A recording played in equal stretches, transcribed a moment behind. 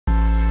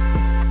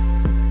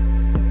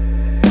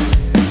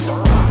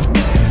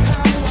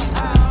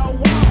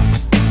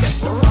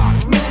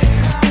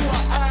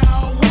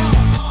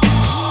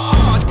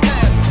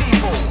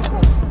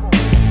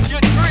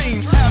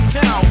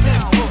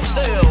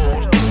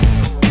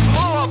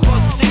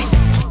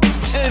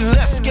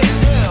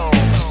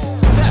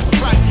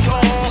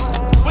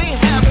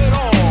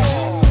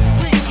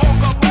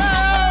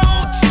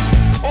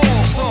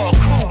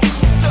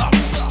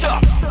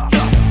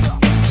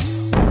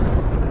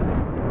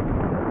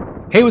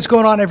Hey, what's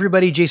going on,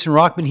 everybody? Jason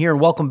Rockman here,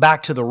 and welcome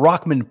back to the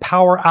Rockman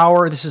Power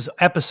Hour. This is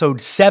episode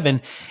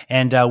 7,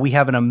 and we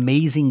have an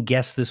amazing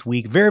guest this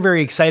week. Very,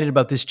 very excited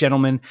about this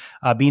gentleman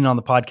being on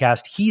the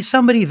podcast. He's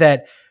somebody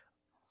that,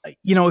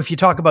 you know, if you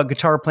talk about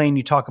guitar playing,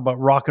 you talk about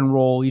rock and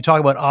roll, you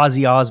talk about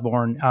Ozzy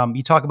Osbourne,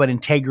 you talk about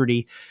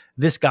integrity,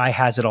 this guy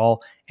has it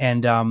all.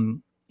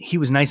 And he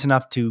was nice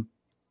enough to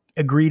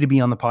agree to be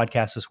on the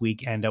podcast this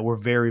week, and we're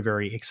very,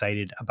 very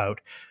excited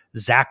about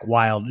Zakk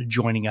Wylde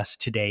joining us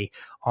today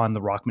on the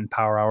Rockman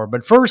Power Hour.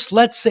 But first,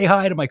 let's say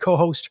hi to my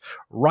co-host,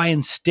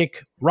 Ryan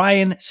Stick.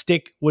 Ryan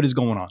Stick, what is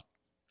going on?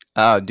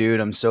 Oh, dude,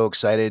 I'm so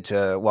excited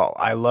to, well,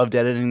 I loved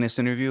editing this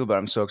interview, but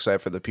I'm so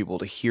excited for the people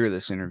to hear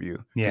this interview.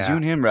 Because you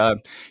and him, Rob,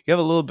 you have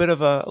a little bit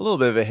of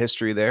a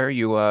history there.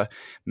 You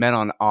met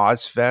on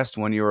Ozfest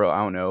when you were,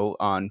 I don't know,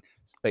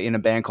 in a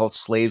band called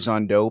Slaves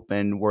on Dope,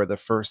 and were the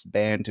first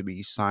band to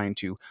be signed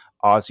to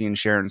Ozzy and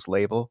Sharon's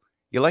label.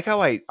 You like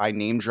how I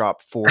name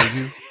drop for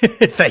you?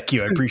 Thank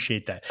you. I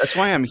appreciate that. That's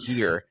why I'm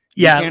here.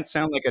 Yeah. You can't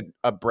sound like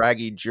a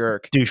braggy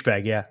jerk.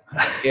 Douchebag, yeah.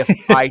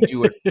 If I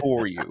do it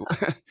for you.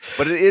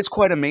 But it is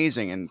quite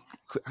amazing. And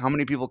how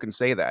many people can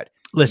say that?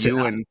 Listen,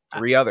 you and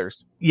 3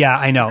 others. Yeah,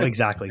 I know.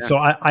 Exactly. Yeah. So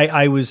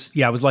I was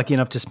lucky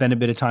enough to spend a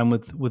bit of time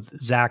with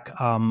Zakk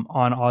on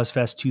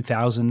Ozfest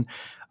 2000.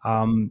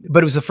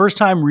 But it was the first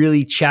time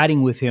really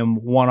chatting with him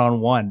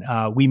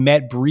one-on-one. We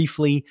met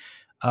briefly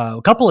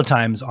a couple of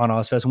times on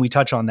Ozfest, and we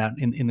touch on that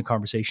in the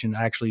conversation.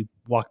 I actually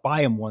walked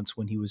by him once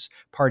when he was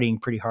partying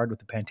pretty hard with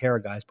the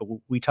Pantera guys, but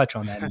we touch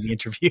on that in the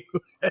interview.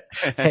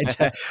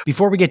 And,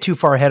 before we get too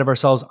far ahead of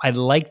ourselves, I'd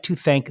like to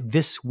thank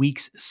this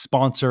week's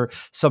sponsor,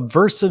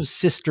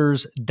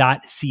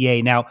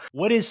 SubversiveSisters.ca. Now,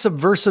 what is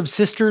Subversive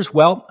Sisters?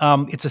 Well,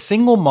 it's a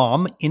single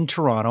mom in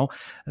Toronto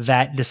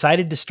that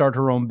decided to start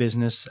her own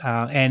business.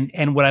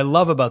 And what I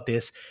love about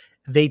this,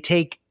 they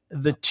take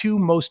the two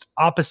most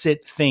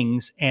opposite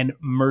things and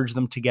merge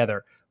them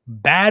together: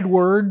 bad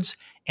words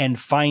and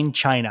fine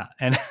china.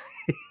 And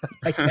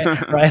I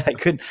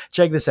couldn't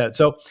check this out.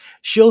 So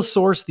she'll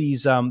source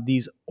these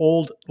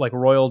old, like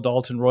Royal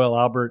Dalton, Royal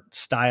Albert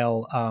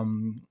style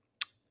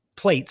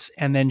plates,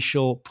 and then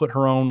she'll put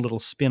her own little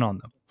spin on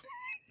them.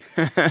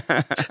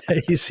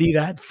 You see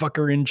that?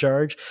 Fucker in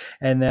charge.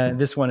 And then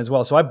this one as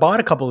well. So I bought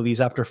a couple of these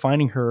after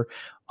finding her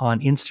on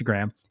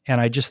Instagram,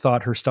 and I just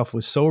thought her stuff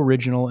was so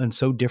original and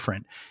so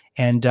different.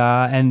 And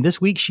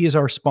this week she is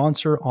our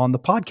sponsor on the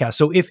podcast.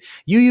 So if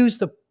you use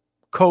the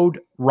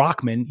code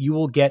Rockman, you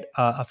will get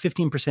a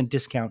 15%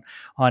 discount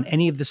on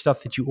any of the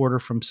stuff that you order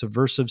from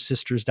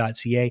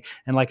SubversiveSisters.ca.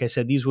 And like I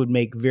said, these would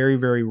make very,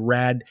 very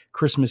rad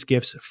Christmas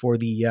gifts for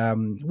the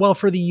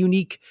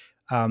unique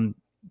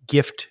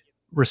gift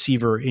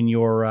receiver in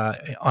your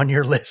on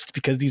your list,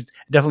 because these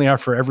definitely aren't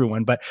for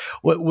everyone. But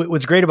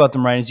what's great about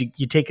them, Ryan, is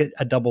you take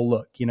a double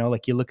look. You know,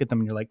 like you look at them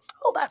and you're like,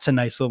 oh, that's a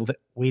nice little thing.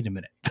 Wait a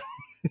minute.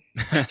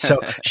 So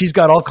she's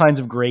got all kinds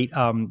of great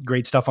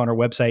stuff on her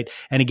website.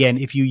 And again,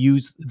 if you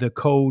use the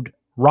code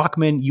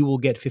Rockman, you will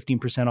get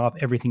 15% off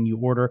everything you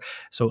order.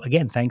 So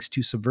again, thanks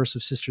to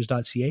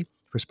SubversiveSisters.ca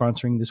for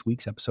sponsoring this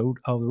week's episode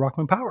of the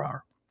Rockman Power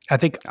Hour. I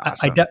think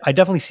awesome. I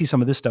definitely see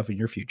some of this stuff in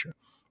your future.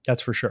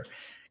 That's for sure.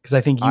 Because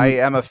I think I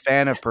am a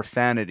fan of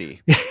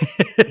profanity.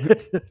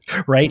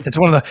 Right? That's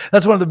one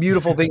of the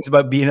beautiful things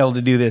about being able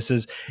to do this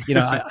is, you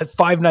know,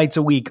 5 nights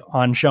a week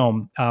on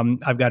show,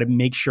 I've got to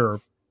make sure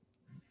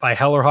by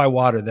hell or high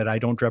water that I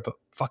don't drop a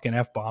fucking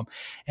F-bomb.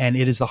 And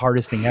it is the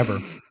hardest thing ever.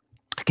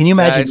 Can you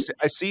imagine?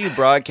 I see you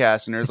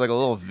broadcast, and there's like a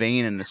little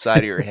vein in the side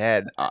of your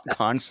head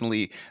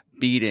constantly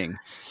beating,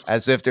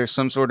 as if there's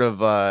some sort of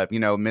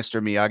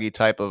Mr. Miyagi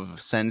type of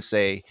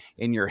sensei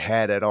in your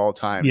head at all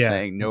times,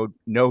 saying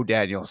no,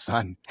 Daniel,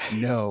 son,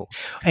 no.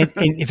 and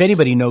if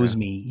anybody knows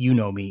me, you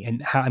know me.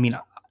 And how, I mean,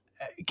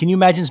 can you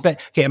imagine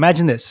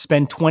imagine this: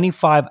 spend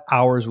 25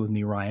 hours with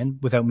me, Ryan,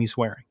 without me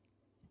swearing.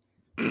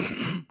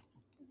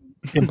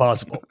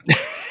 Impossible.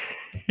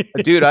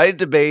 Dude, I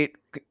debate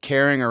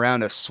carrying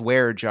around a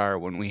swear jar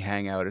when we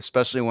hang out,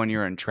 especially when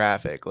you're in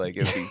traffic. Like,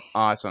 it'd be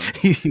awesome.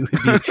 You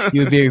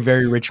would be a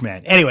very rich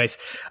man. Anyways,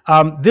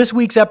 this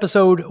week's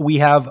episode, we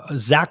have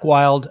Zakk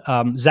Wylde.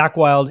 Zakk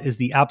Wylde is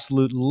the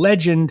absolute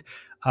legend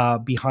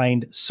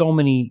behind so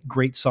many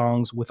great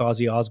songs with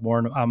Ozzy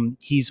Osbourne.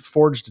 He's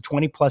forged a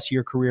 20-plus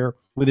year career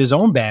with his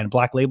own band,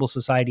 Black Label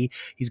Society.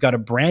 He's got a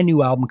brand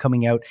new album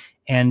coming out,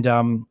 and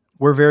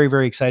we're very,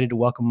 very excited to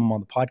welcome him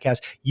on the podcast.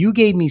 You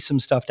gave me some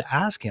stuff to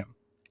ask him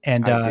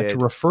and to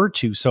refer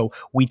to. So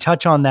we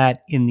touch on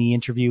that in the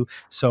interview.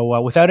 So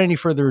without any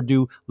further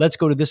ado, let's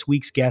go to this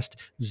week's guest,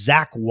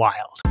 Zakk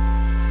Wylde.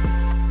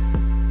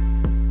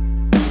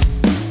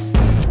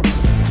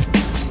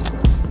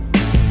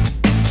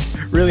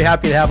 Really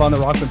happy to have on the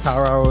Rockman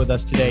Power Hour with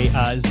us today,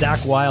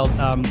 Zakk Wylde.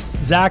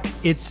 Zakk,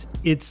 it's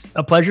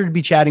a pleasure to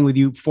be chatting with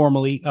you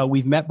formally.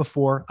 We've met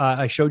before.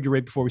 I showed you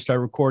right before we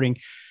started recording.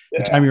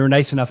 The time you were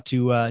nice enough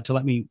to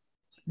let me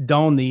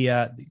don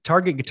the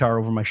Target guitar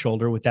over my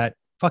shoulder with that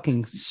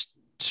fucking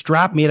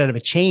strap made out of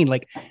a chain.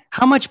 Like,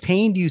 how much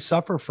pain do you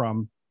suffer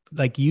from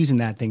like using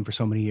that thing for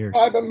so many years?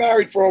 I've been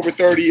married for over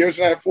 30 years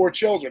and I have 4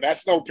 children.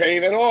 That's no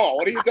pain at all.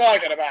 What are you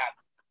talking about?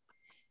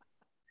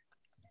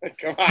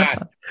 Come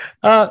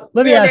on.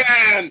 Let me ask.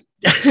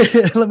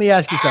 Let me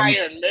ask you something.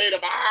 Iron, made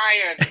of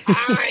iron.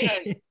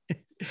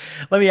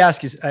 Let me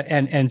ask you,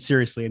 and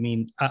seriously, I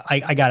mean,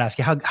 I got to ask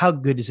you, how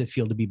good does it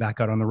feel to be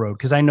back out on the road?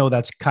 Because I know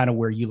that's kind of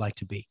where you like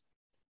to be.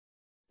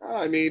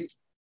 I mean,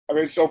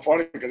 it's so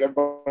funny because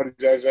everybody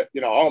says that,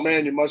 oh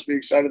man, you must be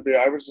excited to be.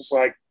 I was just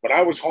like, when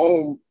I was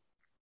home,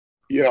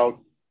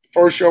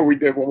 first show we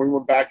did when we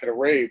went back to the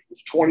rave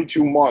was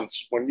 22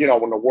 months when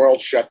the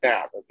world shut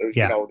down.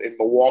 In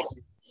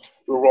Milwaukee,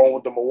 we were rolling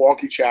with the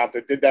Milwaukee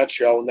chapter, did that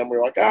show, and then we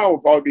were like, we'll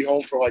probably be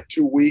home for like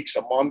 2 weeks,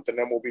 a month, and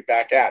then we'll be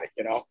back at it,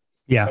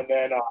 Yeah.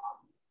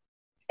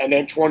 And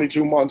then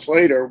 22 months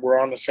later, we're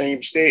on the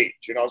same stage,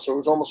 so it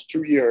was almost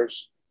 2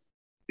 years,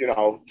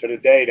 to the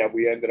day that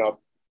we ended up,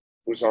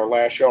 was our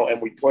last show, and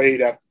we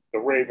played at the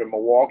rave in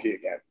Milwaukee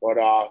again. But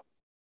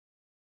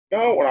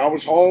when I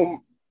was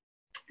home,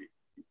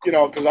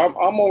 because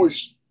I'm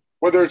always,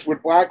 whether it's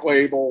with Black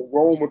Label,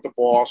 rolling with the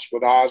boss,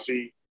 with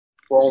Ozzy,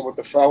 rolling with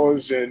the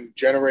fellas in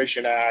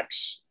Generation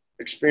X,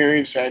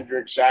 Experience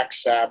Hendrix, Zach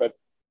Sabbath.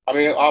 I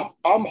mean,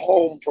 I'm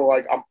home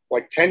for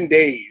like 10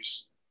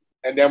 days,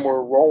 and then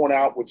we're rolling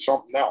out with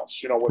something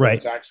else, whether right.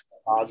 it's Zach,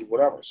 Ozzy,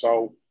 whatever.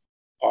 So,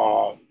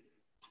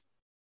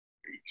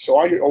 so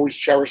I always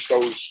cherish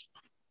those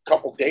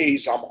couple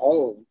days I'm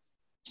home.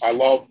 I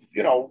love,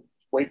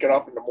 waking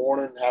up in the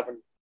morning,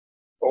 having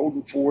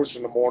Golden Force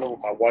in the morning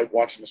with my wife,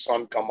 watching the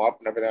sun come up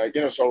and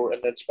everything, so,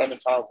 and then spending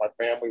time with my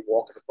family,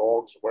 walking the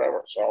dogs or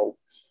whatever. So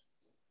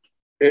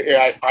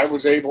I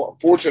was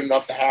fortunate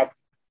enough to have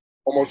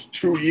almost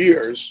 2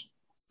 years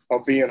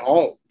of being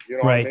home,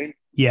 right. what I mean?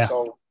 Yeah.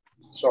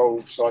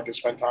 So I could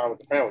spend time with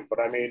the family.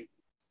 But I mean,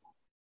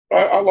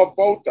 I love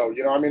both though,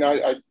 I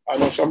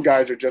know some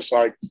guys are just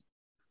like,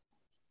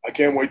 I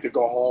can't wait to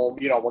go home,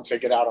 once they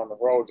get out on the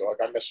road. They're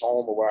like, I miss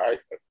home or where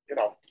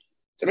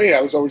to me,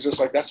 I was always just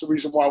like, that's the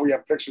reason why we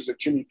have pictures of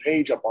Jimmy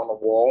Page up on the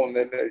wall. And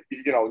then,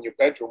 in your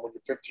bedroom when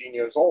you're 15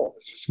 years old,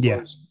 it's just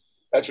because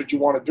that's what you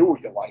want to do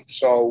with your life.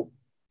 So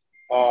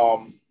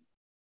when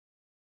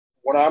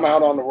I'm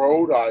out on the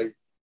road, I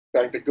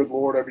thank the good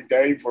Lord every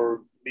day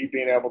for me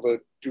being able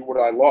to do what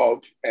I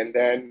love. And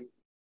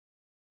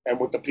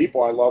with the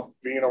people I love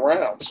being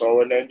around.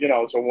 So, and then,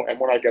 and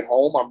when I get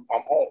home, I'm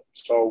home.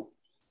 So,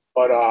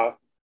 but,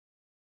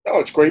 no,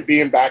 it's great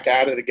being back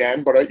at it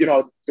again. But,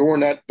 during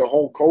the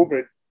whole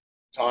COVID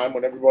time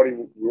when we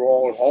were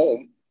all at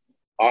home,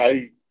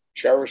 I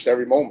cherished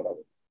every moment of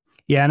it.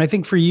 Yeah. And I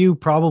think for you,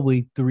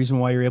 probably the reason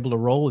why you're able to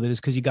roll with it is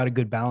because you got a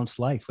good balanced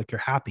life. Like you're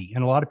happy.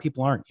 And a lot of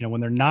people aren't,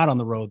 when they're not on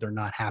the road, they're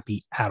not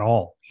happy at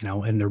all,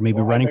 and they're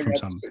maybe running from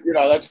something.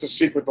 That's the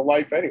secret to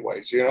life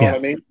anyways. You know what I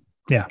mean?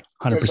 Yeah.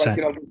 100%.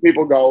 Like,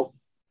 people go,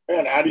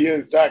 man,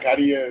 Zach, how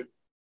do you,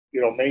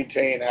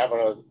 maintain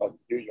having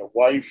your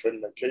wife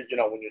and the kid,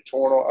 when you're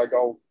torn, I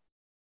go,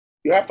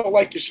 you have to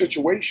like your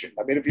situation.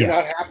 I mean, if you're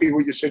not happy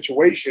with your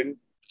situation,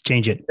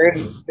 change it.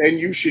 Then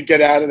you should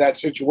get out of that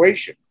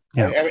situation.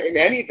 Yeah. In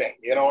anything,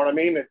 you know what I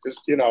mean? It just,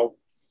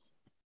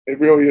 it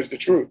really is the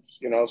truth,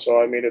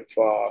 So I mean, if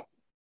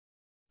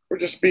we're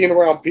just being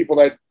around people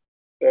that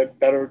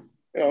are,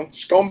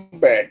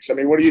 scumbags. I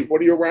mean, what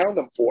are you around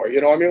them for?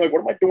 I mean, like,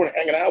 what am I doing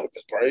hanging out with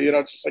this party?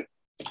 It's just like,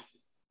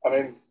 I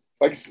mean,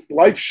 like,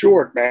 life's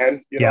short,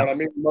 man. You know what I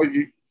mean?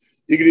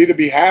 You could either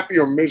be happy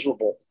or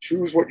miserable.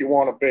 Choose what you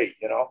want to be,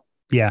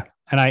 Yeah.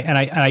 And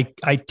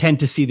I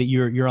tend to see that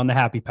you're on the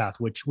happy path,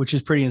 which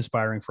is pretty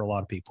inspiring for a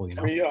lot of people, I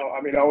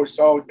mean, I always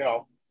saw, when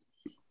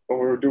we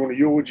were doing a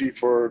eulogy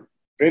for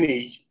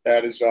Vinny,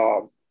 that is,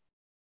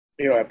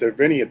 after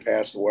Vinny had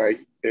passed away,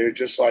 it's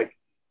just like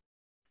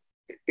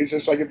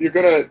if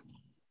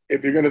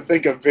you're gonna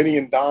think of Vinny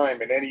and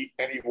Dime in any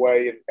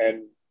way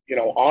and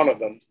honor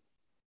them,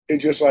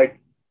 it's just like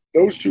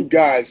those two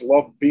guys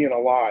loved being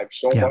alive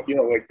so much,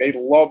 like they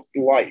loved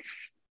life.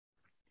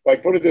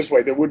 Like, put it this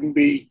way, there wouldn't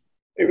be.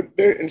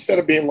 Instead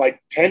of being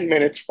like 10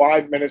 minutes,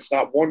 5 minutes,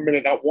 not 1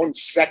 minute, not 1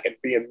 second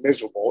being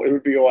miserable, it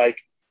would be like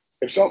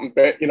if something,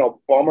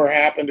 bummer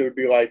happened, it would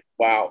be like,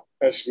 wow,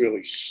 this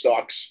really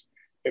sucks.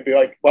 It'd be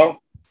like,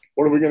 well,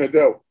 what are we going to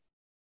do?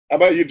 How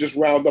about you just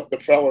round up the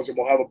fellas and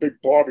we'll have a big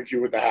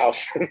barbecue at the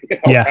house,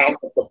 round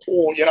up the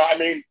pool, I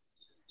mean?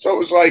 So it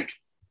was like,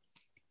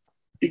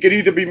 you could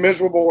either be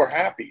miserable or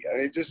happy. I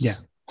mean, just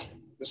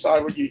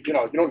decide what you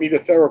don't need a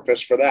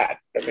therapist for that.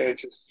 I mean,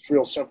 it's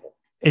real simple.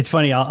 It's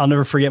funny. I'll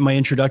never forget my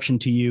introduction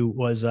to you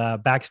was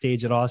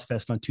backstage at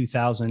Ozfest on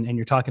 2000, and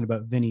you're talking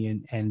about Vinny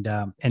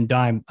and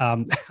Dime.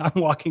 I'm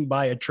walking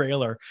by a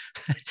trailer,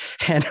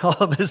 and all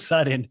of a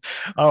sudden,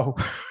 a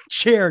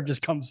chair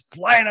just comes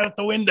flying out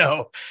the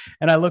window,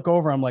 and I look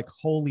over. I'm like,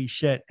 "Holy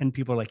shit!" And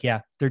people are like, "Yeah,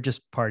 they're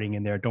just partying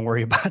in there. Don't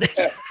worry about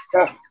it."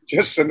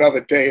 Just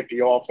another day at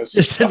the office.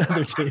 Just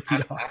another day at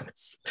the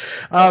office.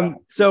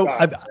 So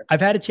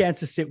I've had a chance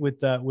to sit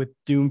with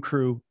Doom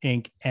Crew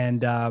Inc.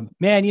 And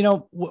man,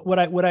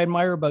 what I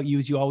admire about you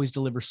is you always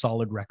deliver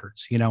solid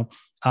records.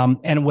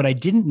 And what I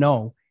didn't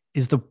know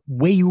is the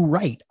way you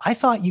write. I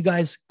thought you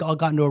guys all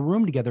got into a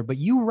room together, but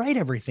you write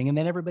everything and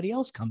then everybody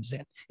else comes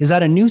in. Is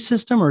that a new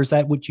system, or is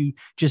that what you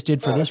just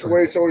did for this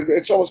record?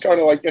 It's almost kind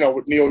of like,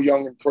 with Neil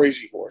Young and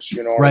Crazy Horse,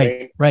 you know what I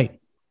mean? Right.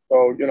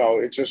 So,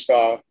 it's just,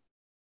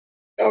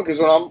 because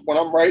when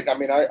I'm writing, I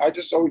mean, I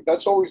just always,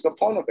 that's always the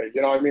fun of it.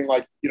 You know what I mean?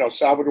 Like,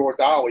 Salvador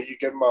Dali, you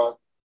give him a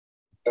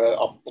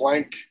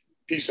blank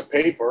piece of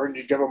paper and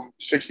you give him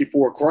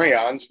 64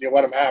 crayons and you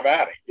let him have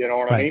at it. You know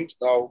what I mean?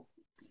 So,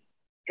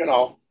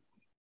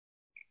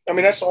 I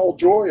mean, that's the whole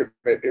joy of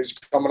it, is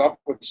coming up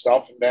with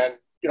stuff. And then,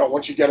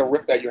 once you get a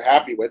rip that you're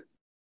happy with,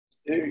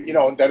 and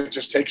then it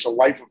just takes a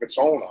life of its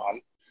own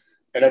on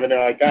and everything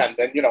like that. And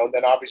then,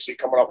 then obviously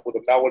coming up with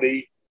a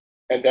melody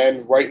and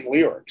then writing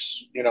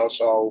lyrics,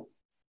 so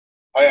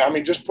I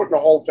mean, just putting the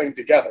whole thing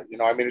together,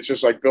 I mean, it's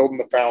just like building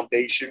the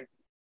foundation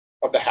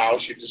of the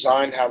house. You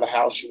design how the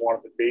house you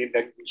want it to be, and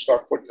then you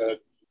start putting the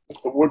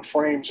wood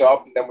frames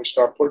up, and then we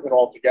start putting it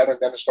all together,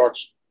 and then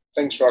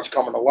things starts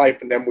coming to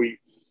life, and then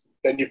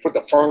you put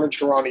the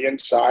furniture on the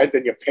inside,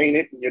 then you paint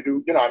it, and you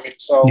do, I mean,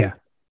 so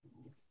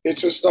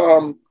it's just,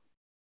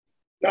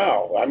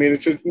 no, I mean,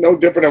 it's just no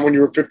different than when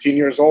you were 15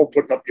 years old,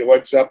 putting up your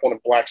Led Zeppelin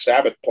and Black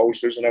Sabbath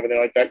posters and everything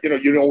like that. You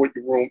know what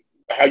your room,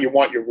 how you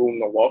want your room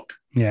to look.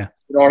 Yeah.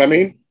 You know what I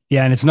mean?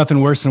 Yeah, and it's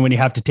nothing worse than when you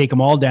have to take them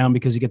all down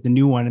because you get the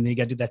new one, and then you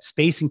got to do that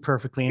spacing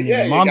perfectly, and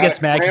your mom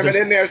gets mad because there's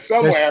in there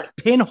somewhere.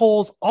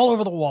 Pinholes all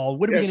over the wall.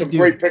 What are we going to do? Some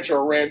great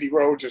picture of Randy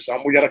Rhoads or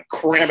something. We got to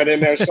cram it in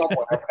there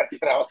somewhere,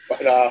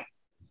 But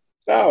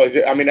no,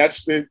 I mean,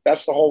 that's the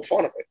whole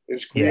fun of it,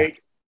 is creating.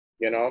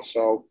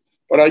 So.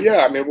 But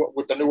yeah, I mean,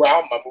 with the new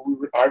album,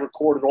 I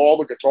recorded all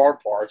the guitar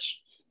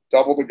parts,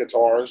 double the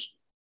guitars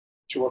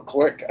to a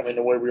click. I mean,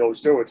 the way we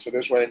always do it. So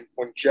this way,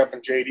 when Jeff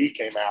and JD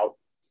came out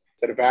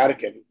to the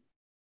Vatican,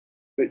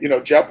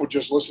 that Jeff would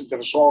just listen to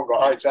the song and go,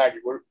 "All right, Zakk,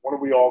 when are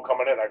we all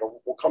coming in?" I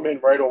go, "We'll come in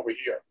right over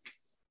here,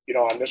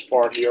 on this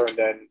part here, and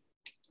then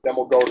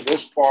we'll go to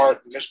this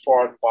part and this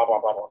part, and blah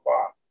blah blah blah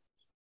blah."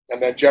 And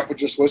then Jeff would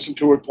just listen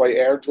to it, play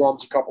air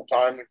drums a couple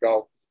times, and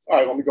go, "All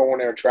right, let me go in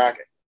there and track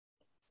it."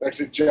 Next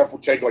thing, Jeff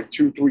would take like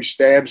 2-3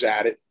 stabs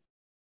at it,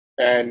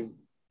 and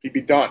he'd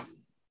be done,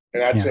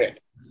 and that's it.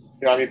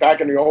 I mean,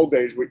 back in the old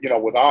days,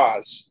 with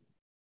Oz,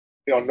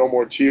 No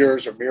More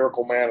Tears or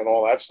Miracle Man and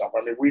all that stuff.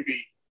 I mean,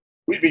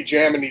 we'd be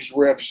jamming these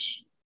riffs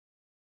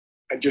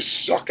and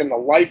just sucking the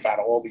life out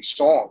of all these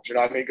songs. You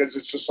know what I mean? Because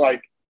it's just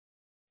like,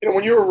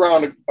 when you're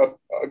around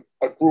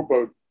a group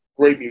of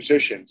great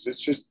musicians,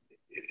 it's just,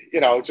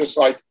 it's just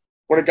like,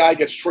 when a guy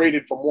gets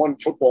traded from one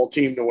football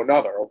team to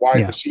another, a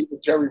wide receiver,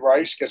 Jerry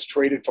Rice gets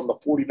traded from the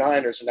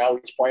 49ers, and now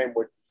he's playing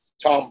with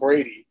Tom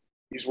Brady.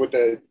 He's with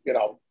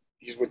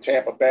he's with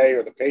Tampa Bay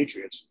or the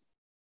Patriots.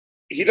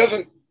 He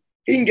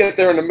can get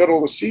there in the middle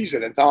of the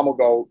season, and Tom will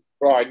go,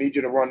 "Bro, I need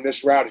you to run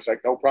this route." He's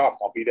like, "No problem,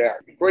 I'll be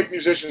there." Great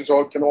musicians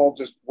can all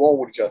just roll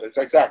with each other. It's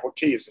like, "Zakk, what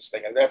key is this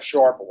thing?" And F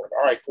sharp or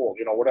whatever. All right, cool.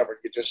 Whatever.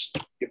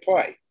 You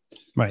play.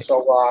 Right.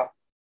 So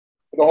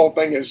the whole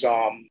thing is,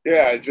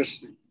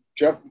 just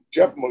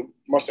Jeff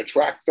must have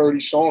tracked 30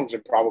 songs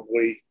in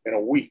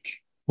a week.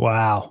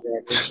 Wow.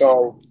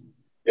 So,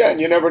 and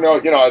you never know,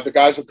 the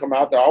guys will come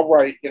out there. I'll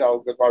write,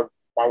 because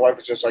my wife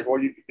was just like, "Well,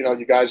 you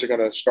guys are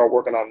going to start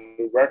working on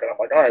a new record." I'm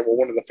like, "All right, well,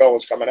 when are the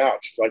fellas coming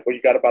out?" She's like, "Well,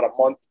 you got about a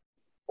month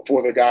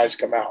before the guys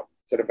come out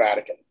to the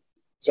Vatican." I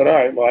said, "All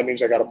right, well, that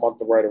means I got a month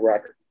to write a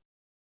record."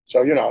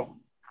 So, you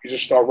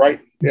just start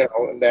writing,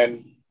 and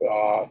then,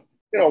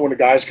 when the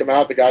guys come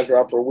out, the guys are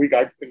out for a week.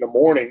 In the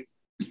morning,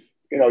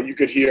 you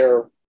could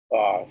hear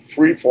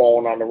Free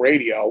Falling on the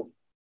radio,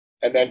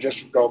 and then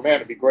just go, "Man,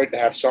 it'd be great to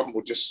have something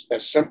with just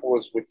as simple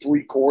as with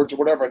 3 chords or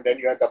whatever," and then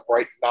you end up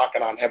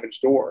knocking on heaven's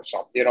door or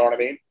something. You know what I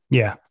mean?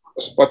 Yeah.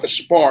 But the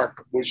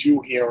spark was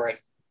you hearing,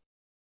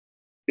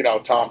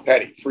 Tom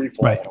Petty, Free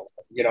Falling,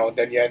 and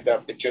then you end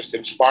up, it just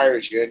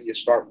inspires you, and you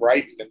start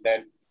writing, and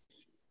then,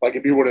 like,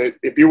 if you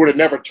would have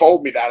never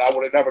told me that, I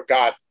would have never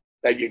got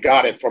that you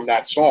got it from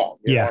that song.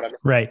 You know what I mean?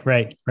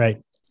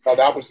 Right. So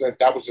that was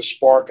the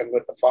spark and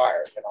lit the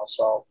fire.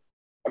 So.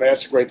 I mean,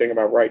 that's a great thing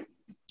about writing.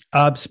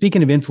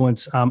 Speaking of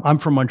influence, I'm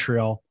from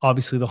Montreal,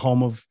 obviously the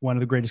home of one of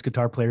the greatest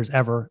guitar players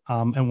ever,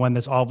 and one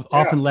that's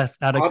often left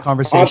out of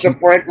conversation.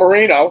 Frank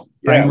Marino.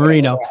 Frank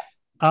Marino.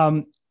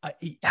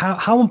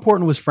 How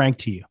important was Frank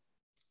to you?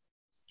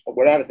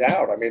 Without a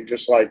doubt. I mean,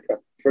 just like a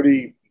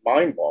pretty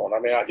mind blowing. I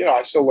mean,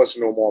 I still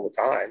listen to him all the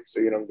time,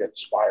 so get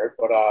inspired.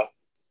 But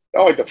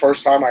like the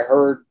first time I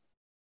heard,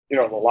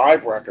 the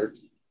live record,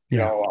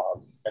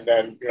 and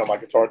then, my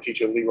guitar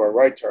teacher, Leroy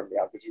Wright, turned me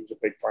out because he was a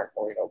big Frank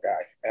Marino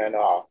guy. And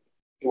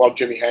loved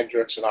Jimi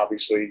Hendrix and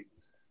obviously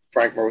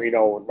Frank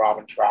Marino and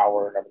Robin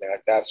Trower and everything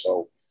like that.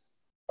 So,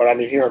 but I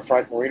mean, hearing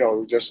Frank Marino,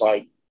 it was just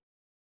like,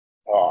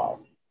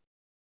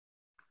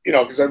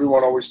 because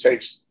everyone always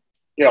takes,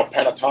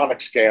 pentatonic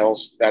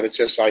scales, that it's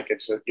just like,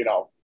 it's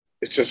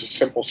just a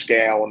simple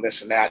scale and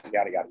this and that and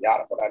yada, yada,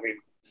 yada. But I mean,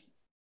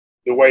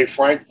 the way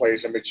Frank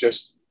plays them, it's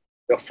just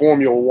the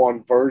Formula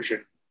One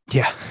version.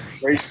 Yeah.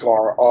 Race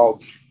car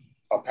of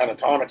a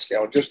pentatonic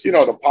scale, just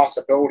the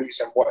possibilities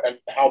and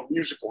how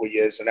musical he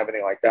is and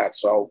everything like that.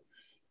 So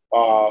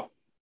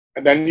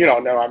And then, now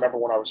I remember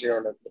when I was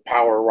hearing the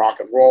Power of Rock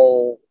and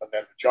Roll, and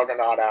then the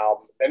Juggernaut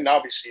album, and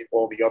obviously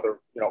all the other,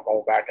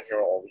 going back and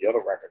hearing all the other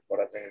records. But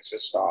I think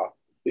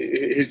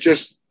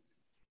it's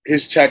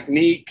his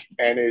technique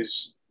and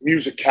his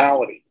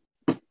musicality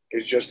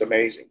is just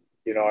amazing.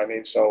 You know what I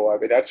mean? So,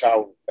 that's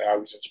how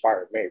he's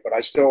inspired me. But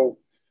I still,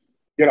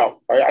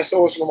 I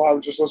still listen to him. I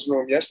was just listening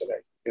to him yesterday.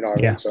 You know what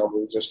I mean? So it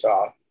was just,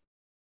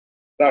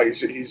 no,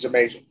 he's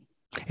amazing.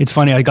 It's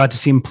funny. I got to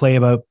see him play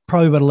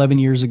probably about 11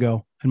 years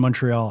ago in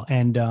Montreal.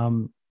 And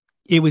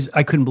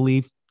I couldn't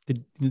believe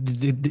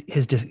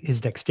his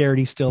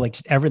dexterity still, like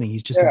just everything.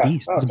 He's just a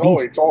beast. He's a totally,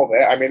 beast. It's all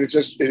there. I mean,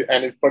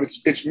 but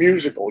it's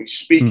musical. He's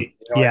speaking.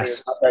 You know, yes, I mean,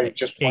 it's not that he's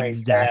just playing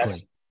exactly,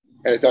 fast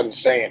and it doesn't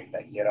say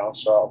anything.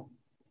 So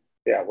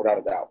yeah, without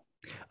a doubt.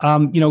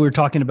 We were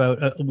talking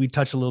about. We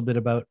touched a little bit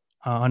about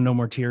on No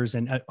More Tears,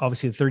 and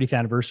obviously the 30th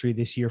anniversary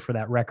this year for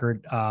that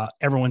record.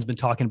 Everyone's been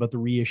talking about the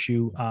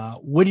reissue.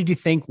 What did you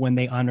think when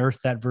they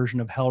unearthed that version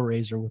of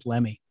Hellraiser with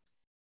Lemmy?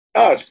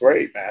 Oh, it's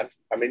great, man.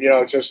 I mean,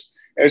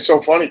 it's so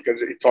funny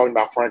because you're talking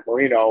about Frank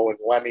Marino and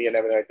Lemmy and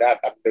everything like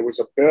that. There was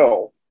a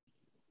bill.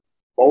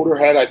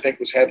 Motorhead, I think,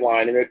 was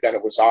headlining it. Then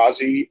it was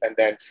Ozzy, and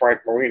then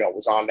Frank Marino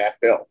was on that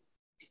bill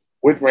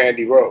with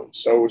Randy Rhoads.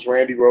 So it was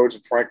Randy Rhoads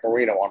and Frank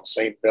Marino on the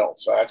same bill.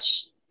 So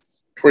that's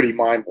pretty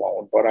mind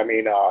blowing. But I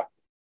mean, Ozzy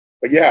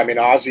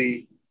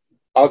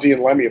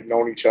and Lemmy have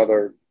known each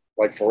other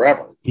like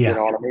forever. Yeah. You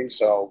know what I mean?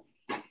 So,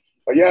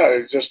 but yeah,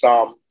 it's just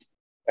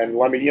and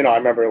Lemmy, I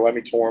remember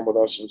Lemmy touring with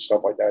us and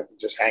stuff like that, and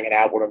just hanging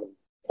out with him and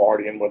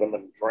partying with him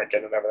and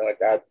drinking and everything like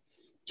that.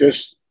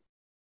 Just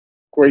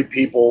great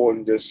people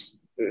and just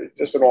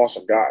an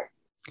awesome guy.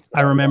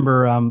 I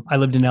remember I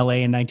lived in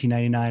LA in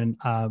 1999.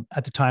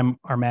 At the time,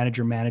 our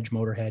manager managed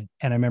Motorhead,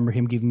 and I remember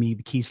him giving me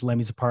the keys to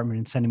Lemmy's apartment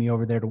and sending me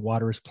over there to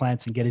water his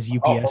plants and get his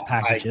UPS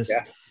packages.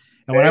 Yeah.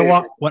 And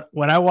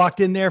when I walked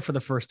in there for the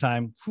first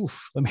time,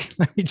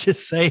 let me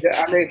just say,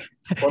 I mean,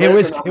 it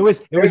was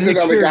an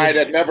another guy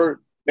that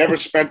never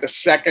spent a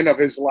second of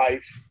his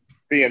life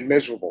being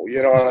miserable.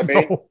 You know what I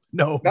mean?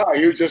 No.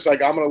 He was just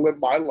like, I'm going to live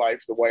my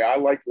life the way I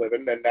like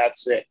living, and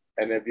that's it.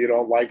 And if you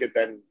don't like it,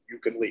 then you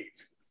can leave.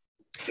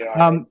 You know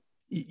what I mean?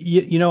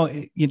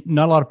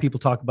 Not a lot of people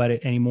talk about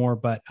it anymore,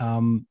 but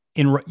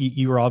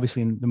you were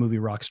obviously in the movie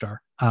Rockstar.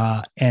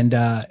 And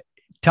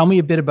tell me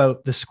a bit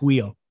about the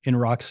squeal in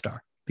Rockstar,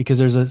 because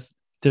there's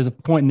a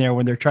point in there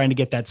when they're trying to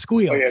get that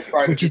squeal,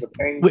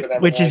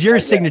 which is your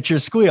signature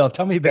squeal.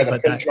 Tell me a bit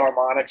about that. The pinch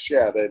harmonics,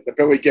 the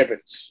Billy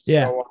Gibbons.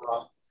 Yeah.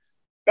 So,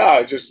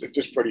 it's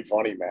just pretty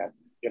funny, man.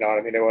 You know what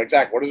I mean? They were like,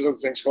 Zakk, what is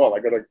those things called? I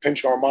go, like,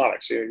 pinch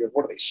harmonics. He goes,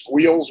 what are they,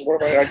 squeals?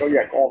 Whatever. I go,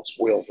 yeah, call them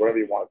squeals, whatever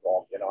you want to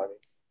call them. You know what I mean?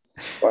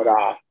 But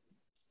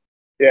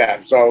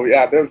so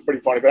that was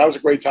pretty funny. But that was a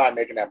great time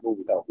making that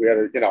movie, though. We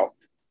had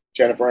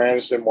Jennifer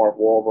Aniston, Mark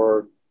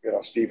Wahlberg,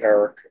 Steve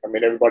Herrick. I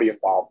mean, everybody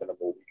involved in the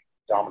movie.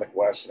 Dominic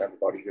West and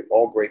everybody,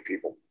 all great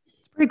people.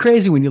 It's pretty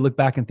crazy when you look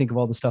back and think of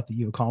all the stuff that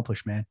you've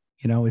accomplished, man.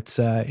 It's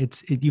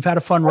you've had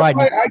a fun ride.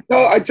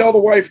 I tell the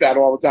wife that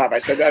all the time. I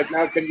said,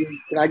 now can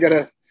I get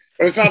a,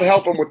 but it's not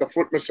helping with the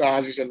foot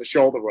massages and the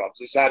shoulder rubs.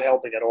 It's not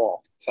helping at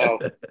all. So,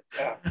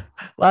 yeah.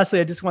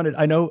 Lastly, I just wanted,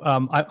 I know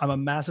I'm a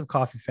massive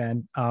coffee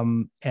fan.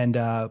 And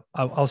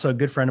also a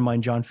good friend of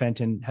mine, John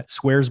Fenton,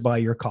 swears by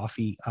your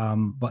coffee,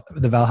 but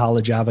the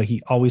Valhalla Java.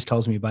 He always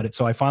tells me about it.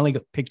 So I finally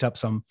picked up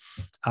some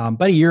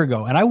about a year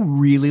ago, and I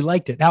really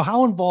liked it. Now,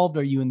 how involved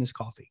are you in this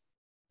coffee?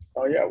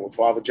 Oh yeah, with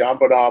Father John.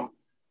 But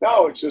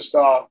no, it's just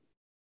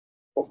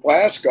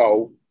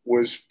Blasco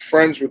was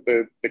friends with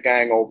the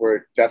gang over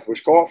at Death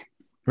Wish Coffee.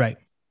 Right.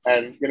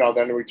 And,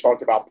 then we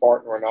talked about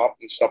partnering up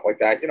and stuff like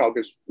that,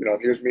 because,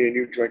 here's me and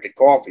you drinking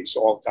coffee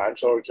all the time.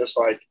 So it's just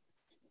like,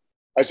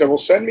 I said, well,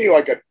 send me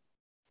like a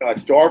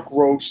dark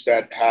roast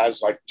that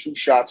has like 2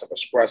 shots of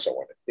espresso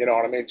in it. You know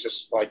what I mean?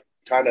 Just like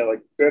kind of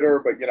like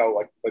bitter, but,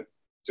 but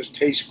just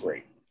tastes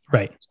great.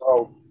 Right.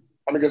 So,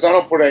 I mean, because I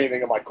don't put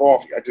anything in my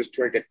coffee. I just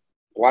drink it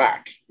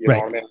black, you know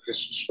what I mean?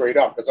 Just straight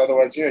up. Because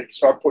otherwise, you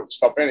start putting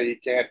stuff in it,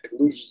 you're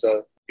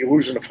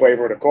losing the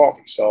flavor of the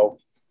coffee. So,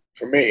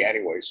 for me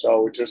anyway.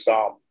 So it just,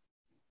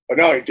 but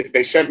no,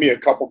 they sent me a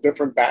couple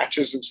different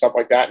batches and stuff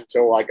like that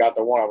until I got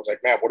the one. I was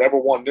like, man, whatever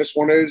one this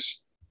one is,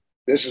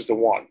 this is the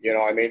one, you know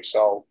what I mean?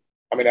 So,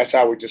 I mean, that's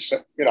how we just,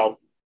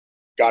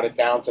 got it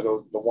down to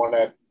the one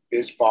that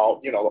is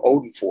called, the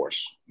Odin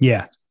Force.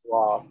 Yeah.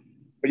 But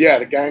yeah,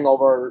 the gang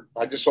over,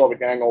 I just saw the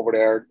gang over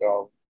there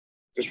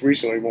just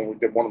recently when we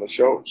did one of the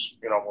shows,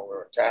 when we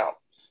were in town,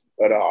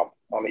 but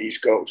on the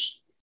East Coast.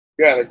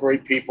 Yeah, they're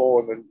great people,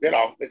 and then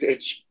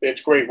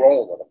it's great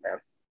rolling with them, man.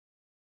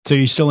 So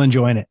you're still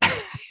enjoying it?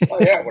 Oh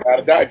yeah, without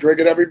a doubt,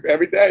 drink it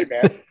every day,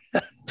 man.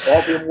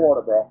 Coffee and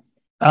water, bro.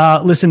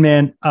 Listen,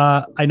 man.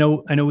 I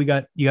know you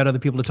got other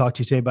people to talk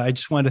to today, but I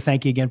just wanted to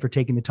thank you again for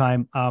taking the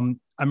time. I'm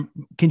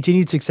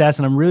continued success,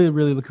 and I'm really,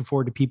 really looking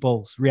forward to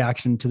people's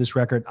reaction to this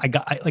record.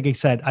 Like I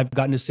said, I've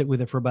gotten to sit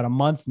with it for about a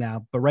month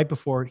now, but right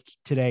before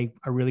today,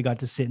 I really got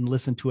to sit and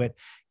listen to it,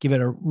 give it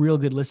a real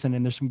good listen,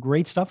 and there's some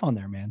great stuff on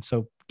there, man.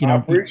 So, I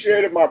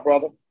appreciate it, my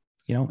brother.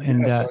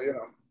 And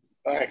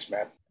Thanks,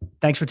 man.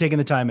 Thanks for taking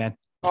the time, man.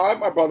 All right,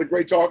 my brother.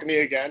 Great talking to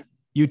you again.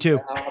 You too.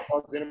 I'll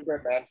talk to you in a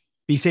bit, man.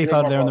 Be safe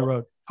Cheers, out there on the brother.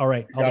 road. All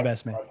right. You All the got it,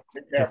 best, man. brother.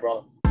 Take care,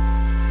 brother.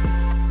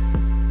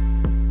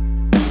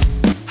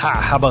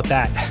 How about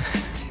that?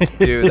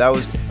 Dude, that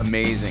was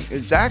amazing.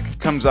 Zakk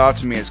comes off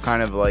to me as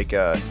kind of like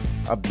a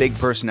big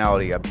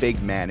personality, a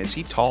big man. Is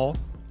he tall?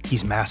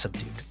 He's massive,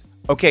 dude.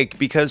 Okay,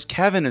 because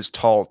Kevin is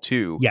tall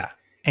too. Yeah,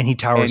 and he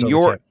towers and over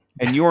you're Kevin.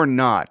 and you're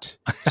not.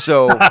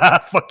 So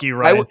fuck you,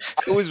 Ryan.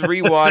 I was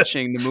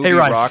rewatching the movie hey,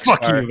 Ryan, Rockstar.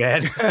 fuck you,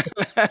 man.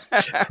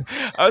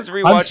 I was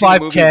rewatching I'm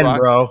the movie 5'10", Rockstar.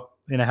 bro.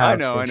 In a half. I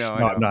know. No,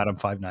 I'm not. I'm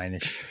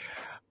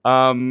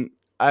 5'9"-ish.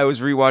 I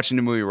was rewatching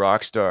the movie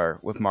Rockstar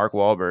with Mark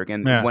Wahlberg,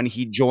 and when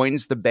he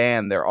joins the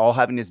band, they're all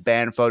having this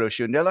band photo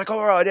shoot, and they're like,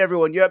 "All right,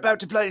 everyone, you're about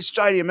to play the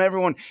stadium,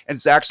 everyone." And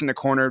Zakk's in the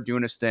corner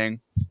doing his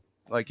thing,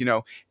 like,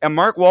 And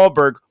Mark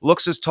Wahlberg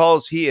looks as tall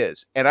as he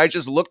is, and I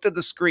just looked at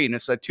the screen.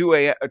 It's at 2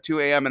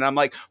 a.m., and I'm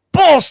like,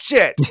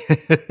 "Bullshit!"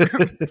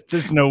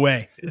 There's no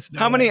way.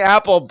 How many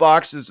Apple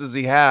boxes does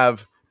he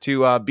have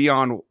to be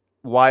on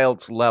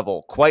Wild's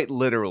level? Quite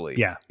literally.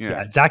 Yeah.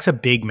 Zakk's a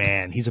big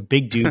man. He's a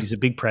big dude. He's a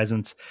big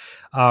presence.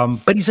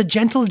 But he's a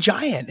gentle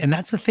giant. And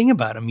that's the thing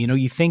about him.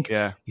 You think,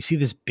 you see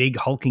this big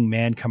hulking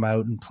man come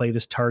out and play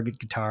this Target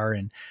guitar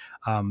and,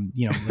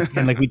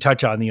 and like we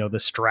touch on, the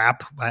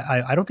strap,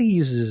 I don't think he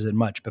uses it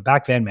much, but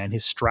back then, man,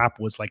 his strap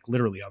was like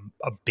literally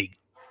a big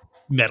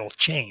metal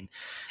chain.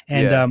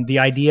 And the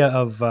idea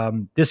of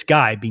this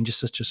guy being just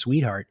such a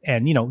sweetheart,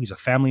 and he's a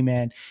family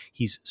man.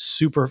 He's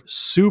super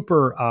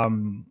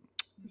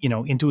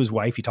into his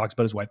wife. He talks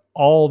about his wife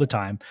all the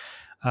time,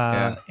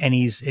 and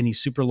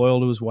he's super loyal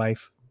to his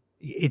wife.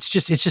 It's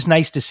just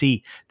nice to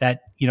see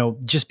that,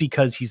 just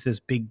because he's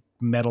this big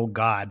metal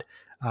god,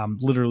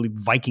 literally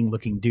Viking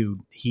looking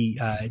dude,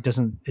 it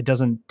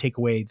doesn't take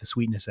away the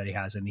sweetness that he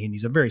has, and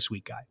he's a very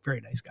sweet guy,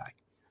 very nice guy.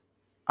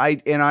 I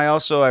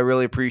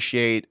really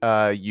appreciate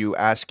you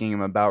asking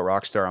him about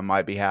Rockstar on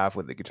my behalf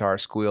with the guitar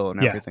squeal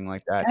and everything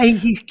like that. Hey,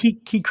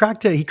 he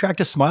cracked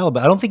a smile,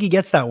 but I don't think he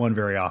gets that one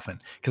very often,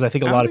 because I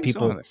think a lot of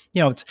people,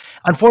 it's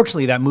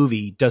unfortunately that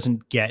movie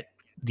doesn't get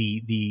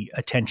the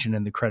attention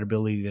and the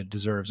credibility that it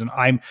deserves, and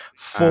I'm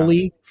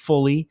fully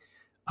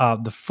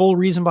the full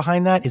reason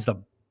behind that is the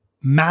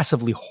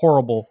massively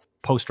horrible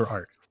poster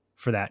art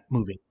for that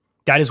movie.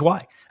 That is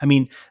why. I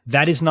mean,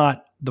 that is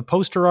not the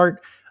poster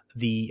art.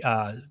 The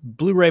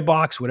Blu-ray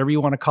box, whatever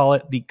you want to call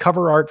it, the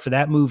cover art for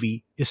that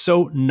movie is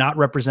so not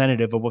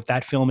representative of what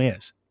that film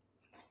is.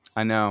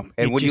 I know.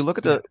 And when you look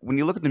at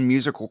the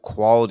musical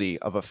quality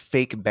of a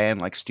fake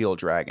band like Steel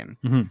Dragon,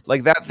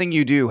 like That Thing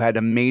You Do had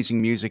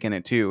amazing music in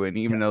it too. And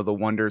even though the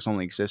wonders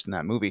only exist in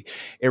that movie,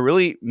 it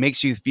really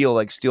makes you feel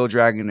like Steel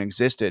Dragon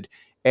existed.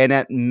 And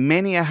at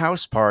many a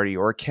house party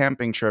or a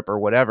camping trip or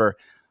whatever,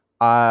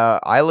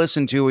 I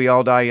listen to We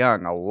All Die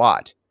Young a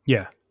lot.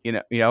 Yeah.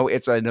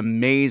 It's an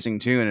amazing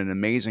tune, an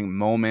amazing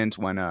moment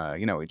when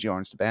he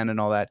joins the band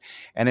and all that.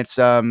 And it's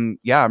I'm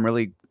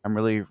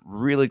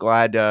really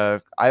glad. I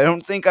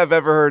don't think I've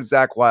ever heard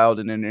Zakk Wylde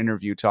in an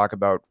interview talk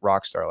about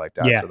Rockstar like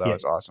that. So that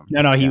was awesome.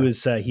 No, he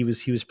was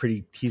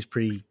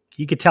pretty.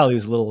 You could tell he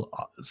was a little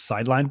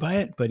sidelined by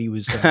it, but he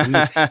was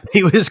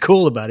he was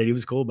cool about it. He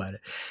was cool about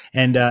it,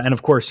 and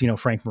of course,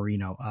 Frank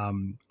Marino.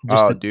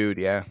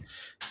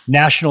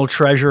 National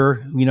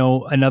treasure.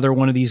 Another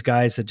one of these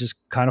guys that just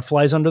kind of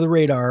flies under the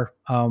radar.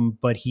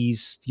 But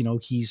he's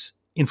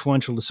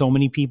influential to so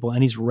many people,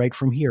 and he's right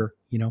from here.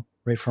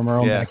 Right from our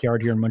own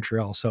backyard here in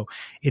Montreal. So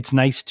it's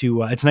nice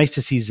to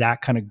see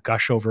Zakk kind of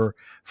gush over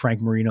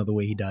Frank Marino the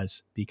way he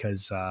does,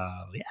 because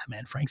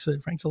man, Frank's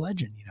a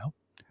legend.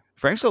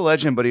 Frank's a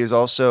legend, but he was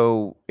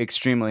also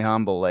extremely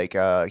humble. Like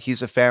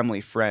he's a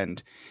family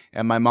friend,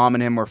 and my mom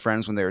and him were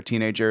friends when they were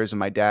teenagers, and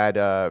my dad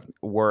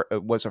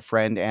was a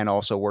friend and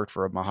also worked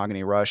for a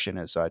Mahogany Rush in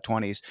his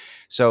 20s.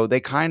 So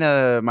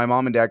my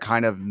mom and dad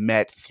kind of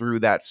met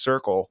through that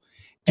circle.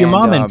 Your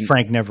mom and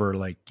Frank never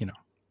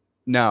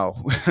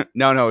No,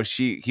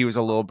 he was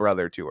a little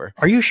brother to her.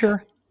 Are you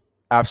sure?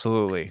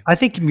 Absolutely. I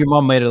think your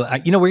mom might have,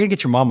 we're going to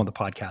get your mom on the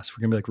podcast.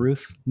 We're going to be like,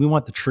 Ruth, we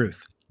want the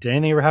truth. Did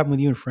anything ever happen with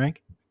you and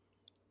Frank?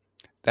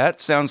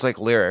 That sounds like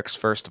lyrics,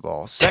 first of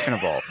all. Second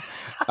of all.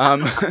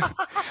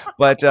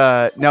 But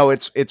no,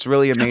 it's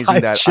really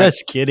amazing that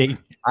just kidding.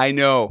 I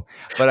know,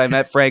 but I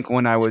met Frank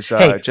when I was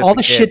just all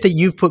the shit that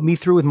you've put me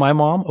through with my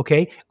mom.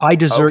 Okay, I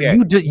deserve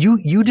you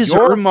deserve.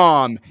 Your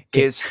mom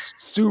is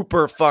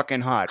super fucking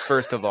hot.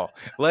 First of all,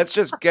 let's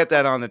just get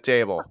that on the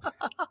table.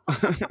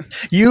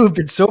 You have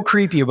been so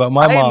creepy about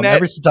my mom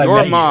ever since I met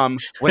your mom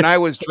when I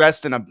was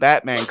dressed in a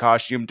Batman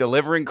costume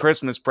delivering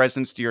Christmas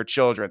presents to your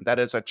children. That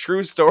is a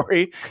true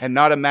story and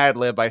not a Mad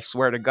Lib. I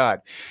swear to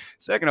God.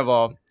 Second of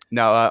all.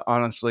 No,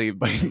 honestly,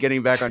 but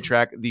getting back on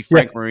track, the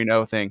Frank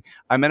Marino thing,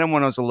 I met him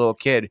when I was a little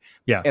kid,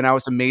 and I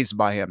was amazed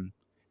by him.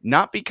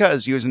 Not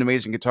because he was an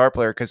amazing guitar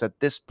player, because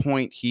at this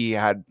point he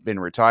had been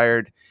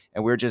retired,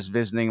 and we were just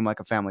visiting him like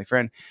a family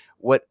friend.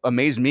 What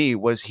amazed me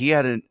was he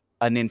had a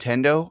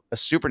Nintendo, a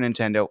Super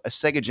Nintendo, a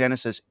Sega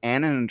Genesis,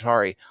 and an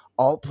Atari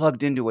all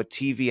plugged into a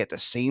TV at the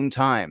same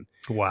time.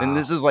 Wow. And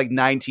this is like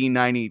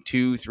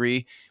 1992,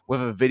 3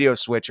 with a video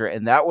switcher.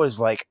 And that was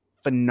like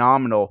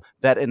phenomenal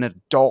that an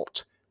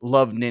adult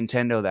loved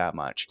Nintendo that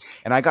much.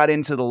 And I got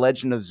into The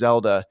Legend of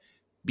Zelda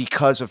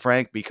because of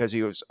Frank, because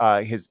he was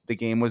the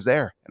game was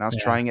there and I was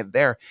trying it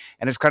there.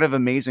 And it's kind of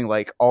amazing,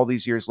 like all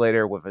these years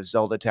later with a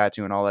Zelda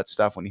tattoo and all that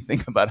stuff, when you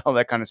think about all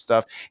that kind of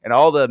stuff and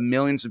all the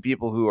millions of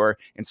people who are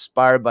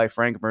inspired by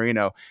Frank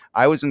Marino,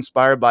 I was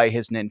inspired by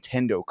his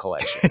Nintendo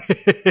collection.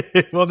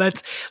 Well,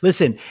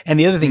 listen. And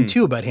the other thing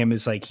too about him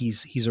is like,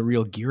 he's a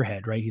real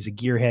gearhead, right? He's a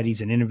gearhead. He's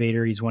an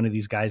innovator. He's one of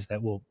these guys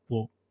that will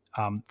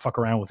fuck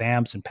around with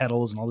amps and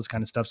pedals and all this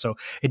kind of stuff. So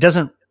it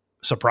doesn't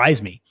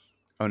surprise me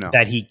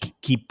that he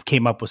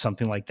came up with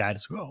something like that.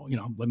 It's,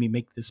 let me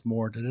make this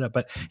more.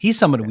 But he's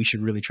someone we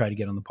should really try to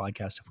get on the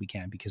podcast if we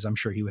can, because I'm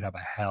sure he would have a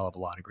hell of a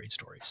lot of great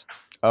stories.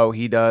 Oh,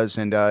 he does.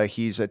 And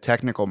he's a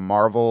technical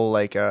marvel.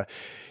 Like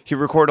he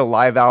recorded a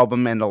live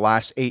album and the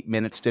last 8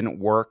 minutes didn't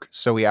work.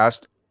 So he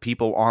asked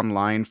people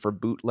online for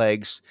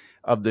bootlegs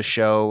of the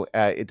show.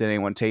 Did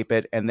anyone tape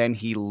it? And then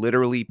he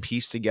literally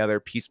pieced together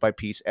piece by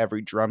piece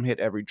every drum hit,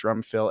 every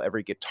drum fill,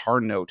 every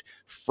guitar note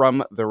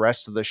from the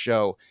rest of the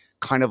show,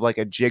 kind of like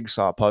a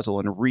jigsaw puzzle,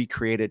 and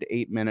recreated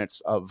 8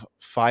 minutes of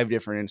 5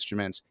 different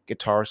instruments,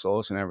 guitar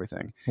solos and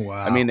everything. Wow.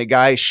 I mean, the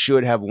guy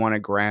should have won a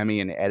Grammy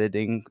in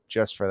editing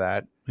just for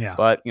that. Yeah.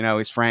 But,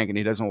 he's Frank and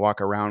he doesn't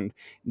walk around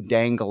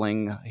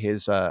dangling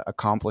his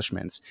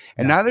accomplishments.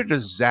 And neither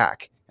does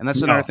Zakk. And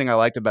that's another thing I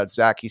liked about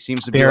Zakk. He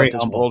seems to be like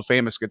this world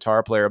famous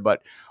guitar player,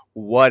 but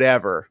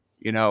whatever,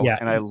 and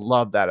I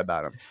love that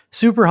about him.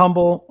 Super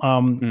humble,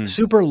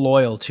 super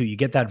loyal too. You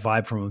get that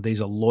vibe from him.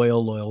 He's a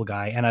loyal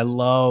guy. And I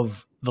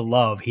love the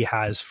love he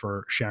has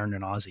for Sharon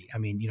and Ozzy. I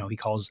mean, he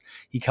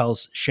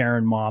calls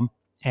Sharon mom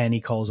and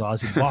he calls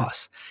Ozzy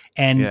boss.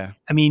 And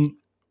I mean,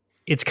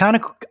 it's kind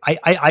of,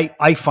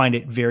 I find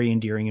it very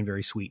endearing and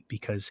very sweet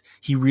because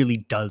he really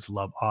does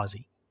love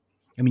Ozzy.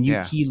 I mean,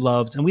 he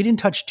loves, and we didn't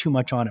touch too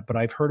much on it, but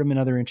I've heard him in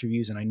other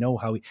interviews and I know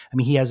how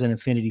he has an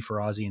affinity for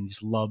Ozzy and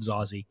just loves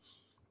Ozzy.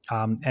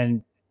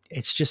 And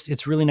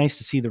it's really nice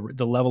to see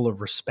the level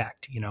of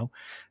respect,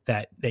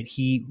 that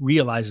he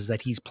realizes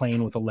that he's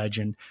playing with a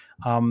legend.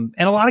 And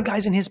a lot of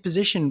guys in his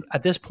position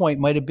at this point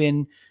might've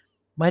been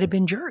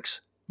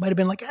jerks, might've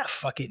been like,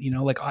 fuck it.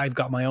 Like I've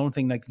got my own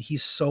thing. Like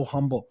he's so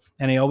humble.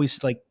 And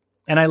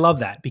I love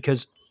that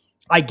because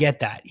I get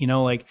that,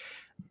 like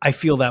I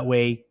feel that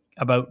way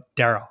about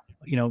Daryl,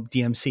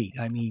 DMC.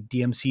 I mean,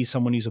 DMC is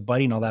someone who's a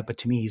buddy and all that, but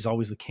to me, he's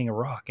always the king of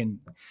rock. And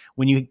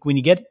when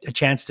you get a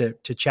chance to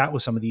chat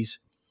with some of these,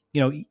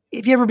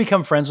 if you ever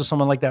become friends with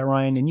someone like that,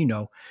 Ryan,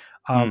 and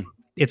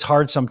it's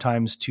hard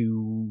sometimes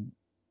to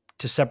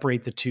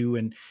separate the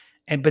two.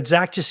 But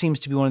Zakk just seems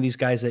to be one of these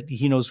guys that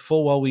he knows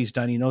full well what he's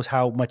done. He knows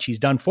how much he's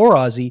done for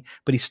Ozzy,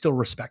 but he still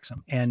respects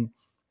him. And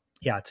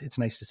yeah, it's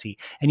nice to see.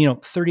 And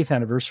 30th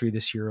anniversary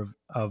this year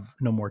of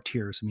No More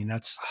Tears. I mean,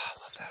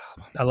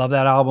 I love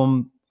that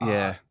album.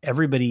 Yeah.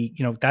 Everybody,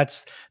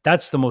 that's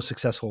the most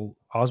successful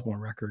Osbourne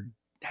record,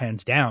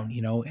 hands down,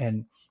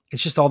 and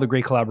it's just all the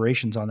great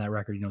collaborations on that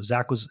record.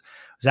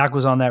 Zakk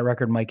was on that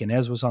record. Mike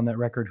Inez was on that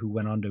record, who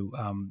went on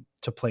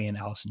to play in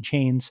Alice in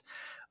Chains.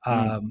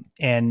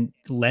 And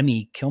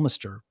Lemmy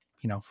Kilmister,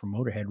 from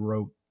Motorhead,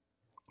 wrote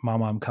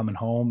Mama, I'm Coming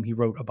Home. He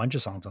wrote a bunch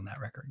of songs on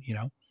that record,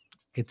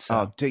 It's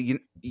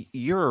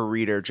you're a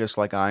reader just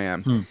like I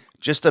am.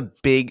 Just a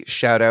big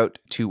shout out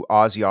to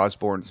Ozzy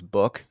Osbourne's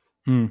book.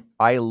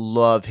 I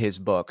love his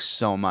book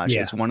so much.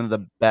 It's one of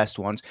the best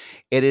ones.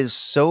 It is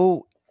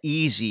so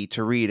easy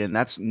to read, and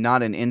that's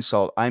not an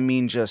insult. I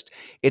mean,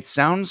 it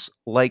sounds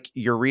like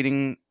you're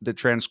reading the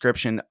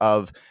transcription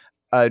of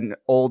an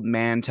old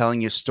man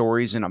telling you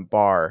stories in a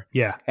bar.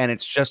 Yeah. And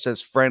it's just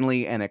as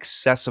friendly and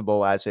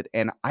accessible as it.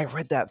 And I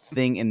read that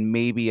thing in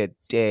maybe a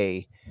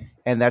day,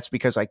 and that's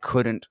because I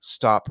couldn't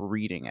stop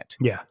reading it.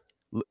 Yeah.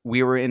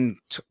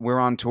 We're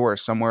on tour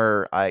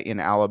somewhere in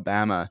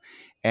Alabama,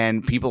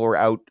 and people were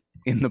out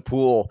in the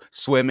pool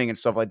swimming and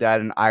stuff like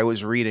that, and I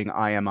was reading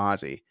I Am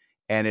Ozzy.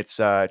 And it's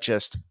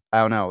just, I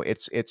don't know,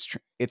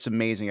 it's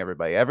amazing.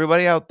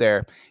 Everybody out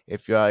there,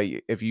 if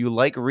you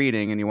like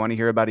reading and you want to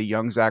hear about a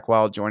young Zakk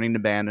Wylde joining the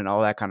band and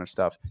all that kind of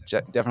stuff,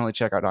 definitely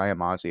check out I Am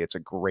Ozzy. It's a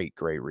great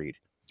read.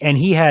 And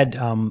he had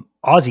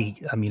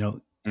Ozzy,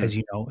 as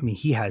you know,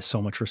 he has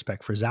so much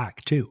respect for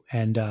Zakk too.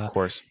 And of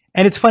course.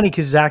 And it's funny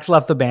because Zakk's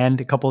left the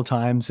band a couple of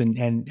times,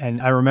 and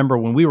I remember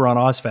when we were on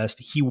Ozfest,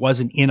 he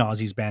wasn't in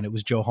Ozzy's band; it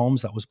was Joe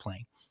Holmes that was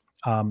playing.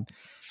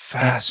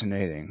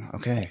 Fascinating.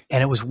 Okay,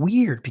 and it was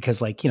weird because,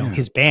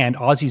 his band,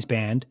 Ozzy's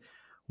band,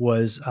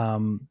 was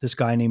this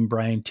guy named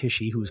Brian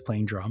Tishy who was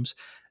playing drums.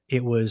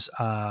 It was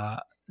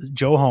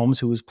Joe Holmes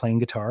who was playing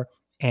guitar,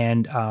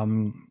 and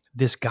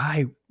this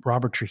guy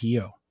Robert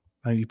Trujillo.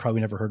 You probably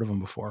never heard of him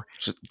before.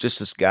 Just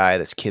this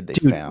kid they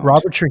found.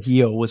 Robert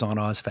Trujillo was on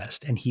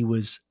Ozfest, and he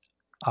was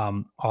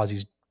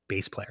Ozzy's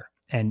bass player.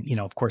 And,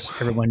 of course,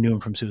 everyone knew him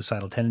from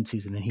Suicidal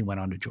Tendencies, and then he went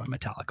on to join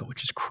Metallica,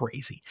 which is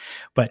crazy.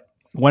 But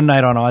one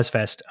night on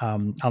Ozfest,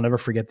 I'll never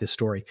forget this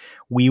story.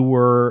 We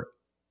were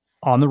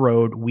on the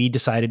road, we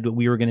decided that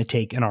we were going to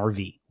take an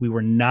RV. We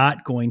were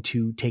not going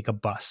to take a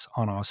bus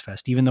on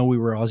Ozfest, even though we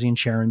were Ozzy and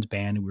Sharon's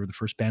band and we were the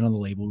first band on the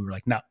label. We were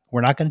like, no,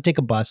 we're not going to take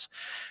a bus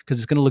because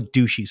it's going to look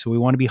douchey. So we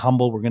want to be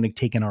humble. We're going to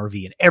take an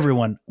RV. And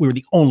everyone, we were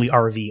the only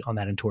RV on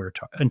that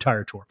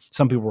entire tour.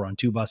 Some people were on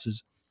 2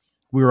 buses.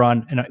 We were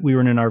in an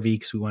RV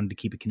because we wanted to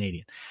keep it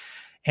Canadian.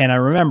 And I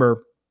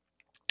remember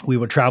we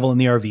would travel in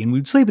the RV and we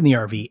would sleep in the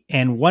RV.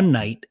 And one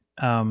night,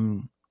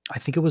 I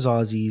think it was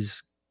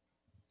Ozzy's,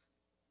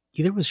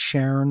 either it was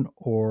Sharon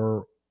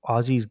or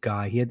Ozzy's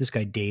guy. He had this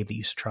guy, Dave, that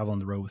used to travel on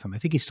the road with him. I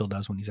think he still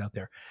does when he's out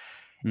there.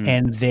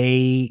 And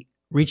they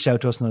reached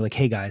out to us and they're like,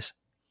 hey guys,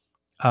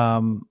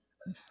 the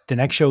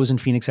next show is in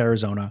Phoenix,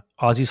 Arizona.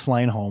 Ozzy's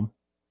flying home.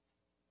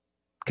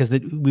 Because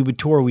we would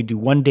tour, we'd do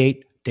 1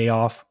 date, day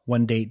off,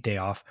 1 date, day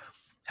off.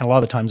 And a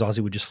lot of the times Ozzy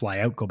would just fly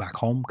out, go back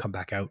home, come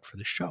back out for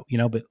the show,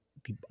 but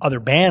the other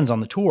bands on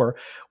the tour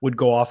would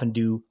go off and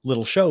do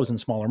little shows in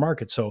smaller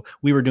markets. So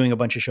we were doing a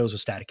bunch of shows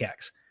with Static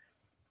X.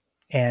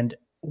 And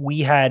we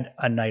had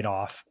a night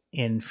off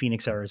in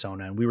Phoenix,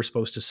 Arizona, and we were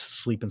supposed to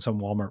sleep in some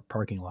Walmart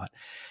parking lot.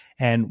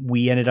 And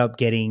we ended up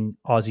getting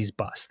Ozzy's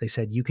bus. They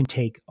said, you can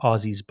take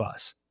Ozzy's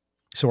bus.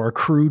 So our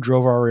crew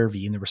drove our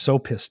RV and they were so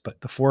pissed,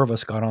 but the 4 of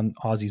us got on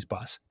Ozzy's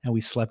bus and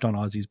we slept on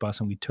Ozzy's bus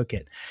and we took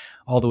it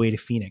all the way to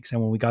Phoenix. And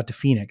when we got to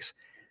Phoenix,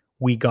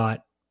 we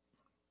got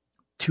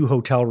 2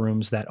 hotel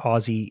rooms that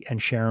Ozzy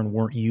and Sharon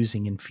weren't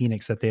using in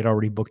Phoenix that they had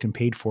already booked and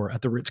paid for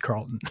at the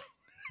Ritz-Carlton.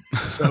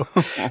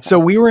 So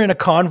we were in a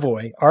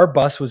convoy. Our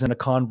bus was in a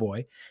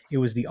convoy. It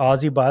was the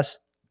Ozzy bus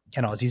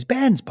and Ozzy's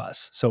band's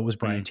bus. So it was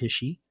Brian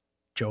Tichy,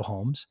 Joe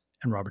Holmes,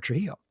 and Robert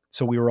Trujillo.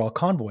 So we were all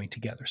convoying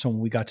together. So when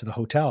we got to the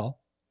hotel,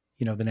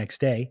 the next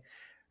day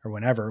or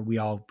whenever, we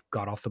all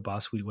got off the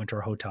bus, we went to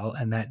our hotel.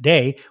 And that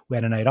day we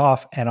had a night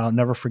off, and I'll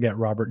never forget,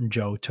 Robert and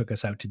Joe took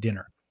us out to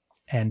dinner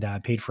and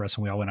paid for us.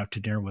 And we all went out to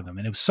dinner with them.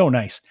 And it was so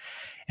nice.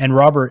 And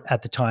Robert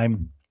at the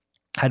time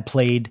had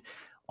played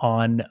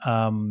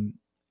on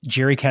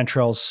Jerry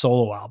Cantrell's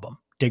solo album,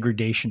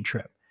 Degradation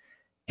Trip.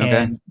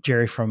 And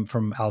Jerry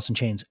from Alice in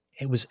Chains.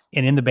 And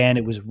in the band,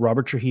 it was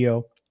Robert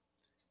Trujillo,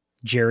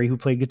 Jerry, who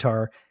played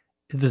guitar.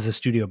 This is a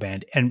studio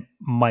band, and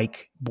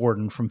Mike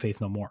Borden from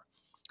Faith No More.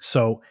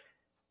 So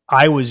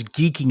I was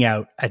geeking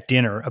out at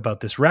dinner about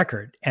this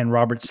record, and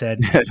Robert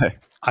said,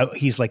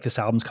 he's like, this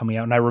album's coming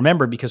out. And I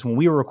remember because when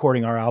we were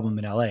recording our album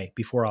in LA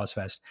before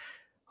Ozfest,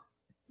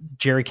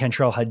 Jerry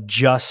Cantrell had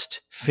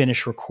just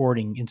finished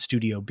recording in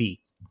Studio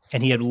B.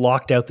 And he had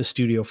locked out the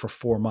studio for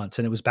 4 months.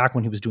 And it was back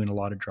when he was doing a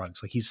lot of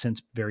drugs. Like, he's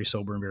since very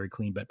sober and very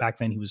clean. But back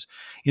then he was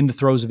in the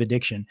throes of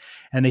addiction.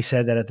 And they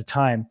said that at the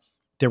time,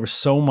 there was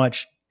so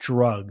much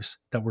drugs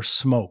that were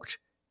smoked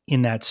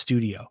in that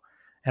studio.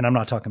 And I'm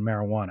not talking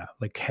marijuana,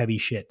 like heavy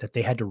shit, that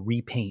they had to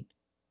repaint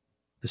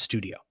the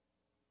studio.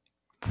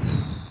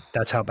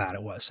 That's how bad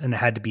it was. And it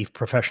had to be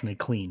professionally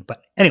clean.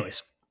 But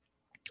anyways,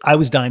 I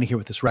was dying to hear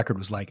what this record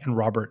was like. And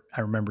Robert,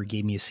 I remember,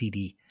 gave me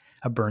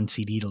a burned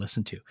CD to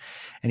listen to.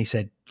 And he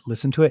said,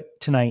 listen to it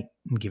tonight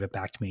and give it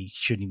back to me. You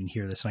shouldn't even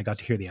hear this. And I got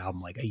to hear the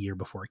album like a year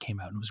before it came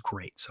out, and it was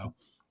great. So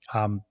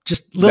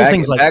just little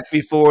things like back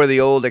before the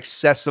old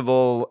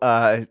accessible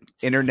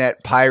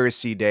internet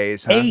piracy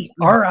days. Huh? Hey,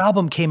 our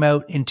album came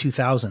out in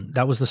 2000.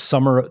 That was the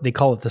summer. They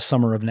call it the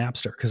summer of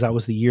Napster, because that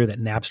was the year that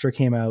Napster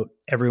came out.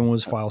 Everyone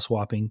was file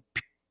swapping.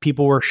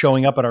 People were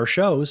showing up at our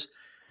shows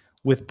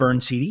with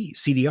burned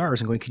CDRs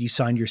and going, could you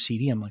sign your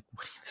CD? I'm like,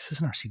 this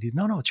isn't our CD.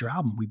 No, it's your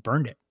album. We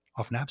burned it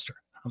off Napster.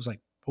 I was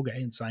like,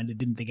 okay, and signed it.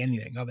 Didn't think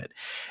anything of it.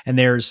 And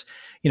there's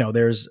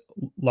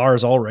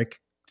Lars Ulrich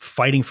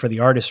fighting for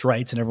the artist's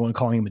rights and everyone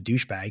calling him a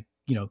douchebag,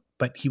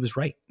 but he was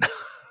right.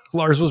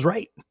 Lars was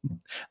right.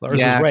 Lars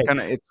was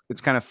right.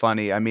 It's kind of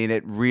funny. I mean,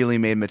 it really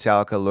made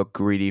Metallica look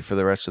greedy for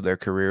the rest of their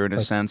career in a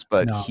sense,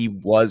 but he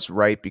was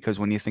right, because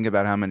when you think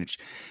about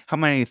how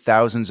many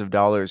thousands of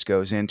dollars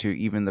goes into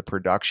even the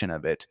production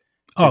of it.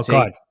 Those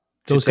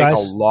guys,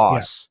 a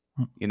loss,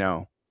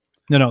 No,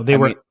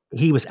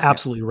 he was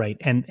absolutely right.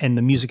 And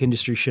the music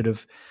industry should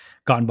have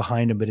gotten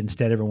behind him, but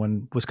instead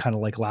everyone was kind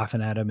of like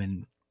laughing at him.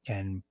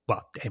 And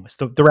well, anyways,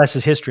 the rest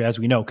is history, as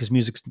we know, because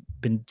music's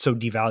been so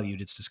devalued.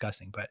 It's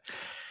disgusting. But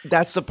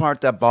that's the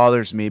part that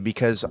bothers me,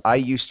 because I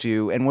used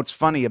to, and what's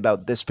funny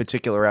about this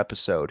particular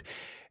episode,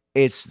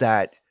 it's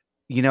that,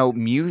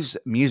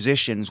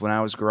 musicians, when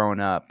I was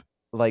growing up,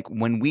 like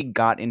when we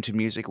got into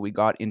music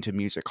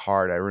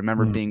hard. I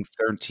remember being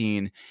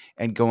 13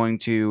 and going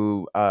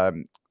to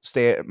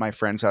stay at my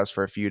friend's house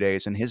for a few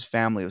days, and his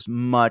family was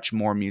much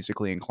more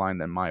musically inclined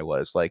than mine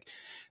was. Like,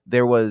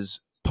 there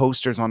was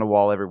posters on the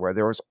wall everywhere.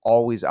 There was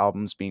always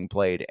albums being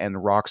played,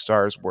 and rock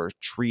stars were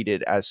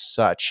treated as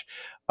such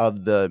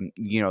of the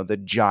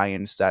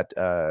giants that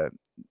the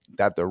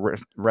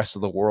rest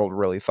of the world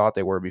really thought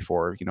they were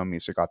before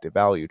music got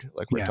devalued,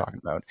 like we're talking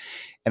about.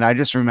 And I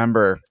just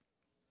remember,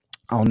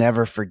 I'll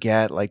never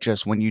forget, like,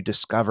 just when you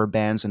discover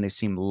bands and they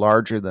seem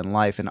larger than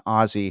life. And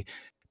Ozzy,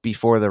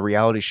 before the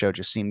reality show,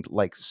 just seemed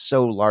like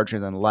so larger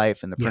than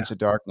life, and the Prince of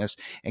Darkness,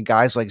 and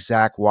guys like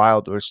Zakk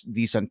Wylde were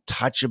these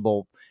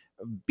untouchable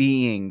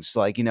beings,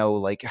 like, you know,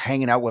 like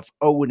hanging out with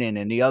Odin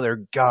and the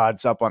other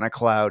gods up on a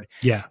cloud.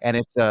 Yeah. And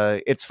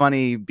it's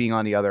funny being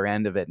on the other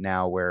end of it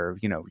now, where,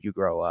 you know, you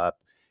grow up,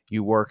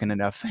 you work in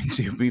enough things,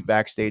 you be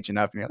backstage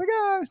enough, and you're like,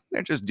 ah,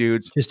 they're just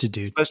dudes. Just a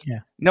dude.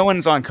 Yeah. No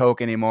one's on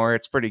coke anymore.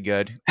 It's pretty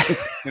good.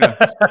 You know?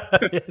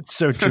 It's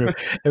so true.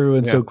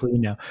 Everyone's so clean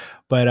now.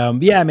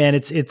 But yeah, man,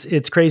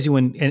 it's crazy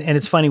when, and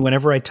it's funny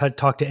whenever I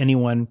talk to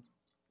anyone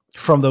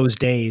from those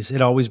days,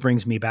 it always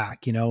brings me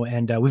back, you know,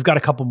 and we've got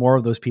a couple more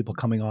of those people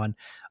coming on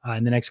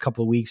in the next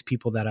couple of weeks,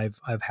 people that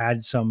I've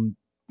had some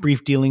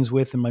brief dealings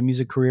with in my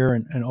music career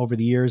and over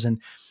the years. And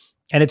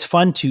it's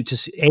fun to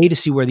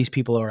see where these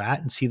people are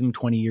at and see them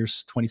 20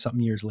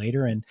 something years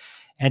later. And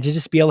to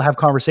just be able to have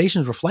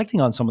conversations reflecting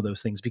on some of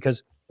those things,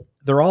 because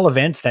they're all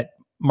events that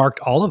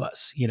marked all of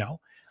us, you know.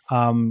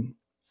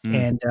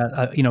 And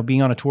you know,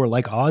 being on a tour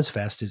like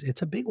Ozfest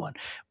it's a big one.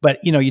 But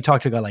you know, you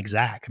talk to a guy like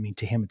Zakk. I mean,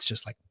 to him, it's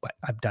just like, what,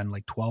 I've done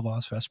like 12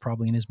 Ozfest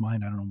probably in his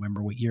mind. I don't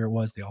remember what year it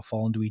was. They all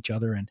fall into each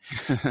other, and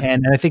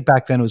and I think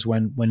back then was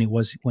when he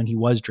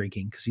was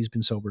drinking, because he's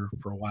been sober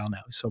for a while now.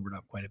 He's sobered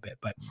up quite a bit,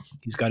 but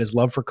he's got his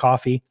love for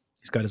coffee.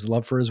 He's got his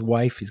love for his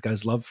wife. He's got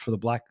his love for the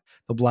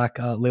Black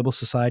Label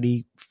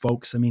Society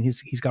folks. I mean,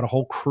 he's got a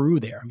whole crew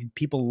there. I mean,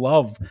 people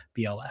love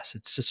BLS.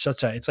 It's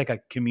just it's like a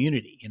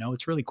community. You know,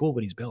 it's really cool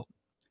what he's built.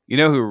 You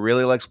know who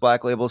really likes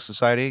Black Label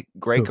Society?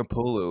 Greg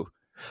Capullo,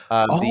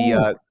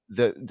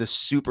 the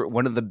super,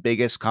 one of the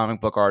biggest comic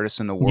book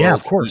artists in the world. Yeah,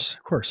 of course.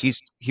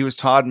 He was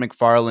Todd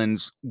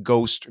McFarlane's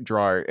ghost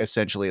drawer,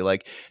 essentially.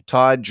 Like,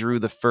 Todd drew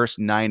the first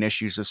 9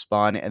 issues of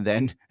Spawn, and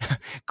then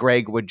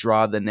Greg would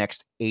draw the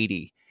next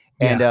 80.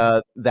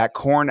 And that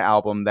Korn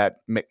album by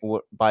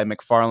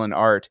McFarlane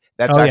Art,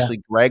 that's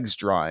actually Greg's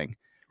drawing.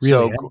 Really,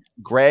 so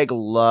Greg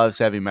loves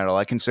heavy metal.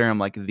 I consider him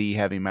like the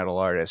heavy metal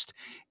artist,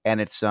 and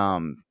it's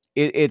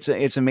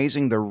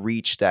amazing the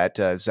reach that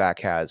Zakk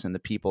has, and the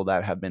people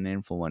that have been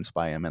influenced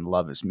by him and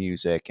love his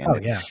music,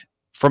 and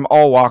from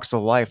all walks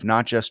of life,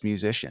 not just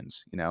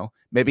musicians. You know,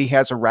 maybe he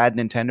has a rad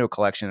Nintendo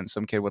collection, and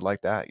some kid would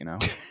like that. You know,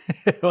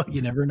 well,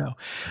 you never know.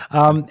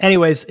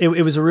 Anyways,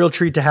 it was a real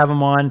treat to have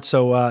him on.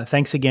 So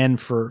thanks again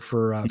for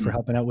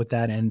helping out with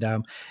that, and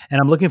I'm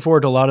looking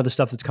forward to a lot of the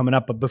stuff that's coming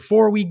up. But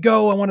before we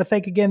go, I want to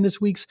thank again this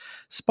week's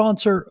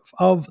sponsor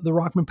of the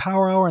Rockman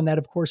Power Hour, and that,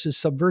 of course, is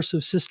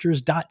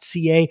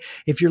subversivesisters.ca.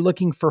 If you're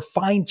looking for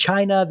fine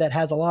china that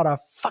has a lot of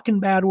fucking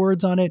bad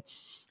words on it,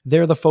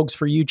 they're the folks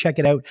for you. Check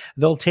it out.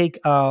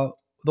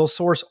 They'll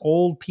source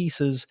old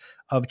pieces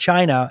of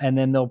china, and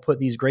then they'll put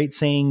these great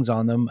sayings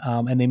on them,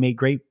 and they make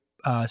great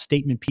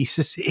statement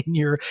pieces in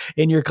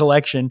your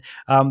collection.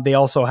 They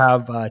also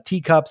have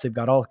teacups. They've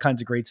got all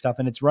kinds of great stuff,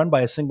 and it's run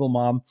by a single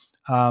mom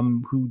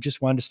who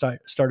just wanted to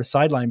start a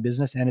sideline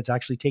business, and it's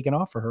actually taken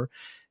off for her.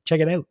 Check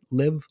it out.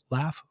 Live,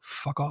 laugh,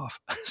 fuck off.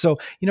 So,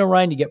 you know,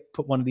 Ryan, you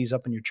put one of these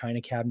up in your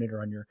china cabinet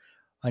or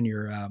on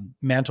your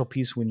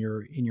mantelpiece when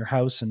you're in your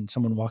house, and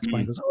someone walks by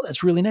and goes, "Oh,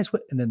 that's really nice."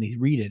 And then they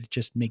read it. It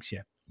just makes you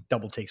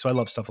double take. So I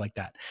love stuff like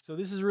that. So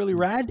this is really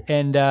rad.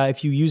 And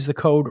if you use the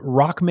code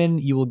Rockman,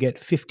 you will get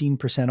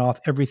 15% off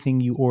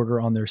everything you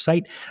order on their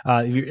site.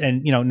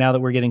 And you know, now that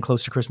we're getting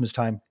close to Christmas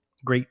time,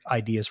 great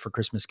ideas for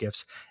Christmas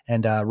gifts,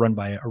 and run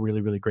by a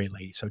really, really great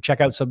lady. So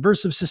check out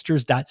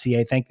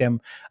subversivesisters.ca. Thank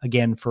them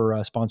again for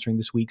sponsoring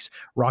this week's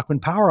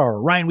Rockman Power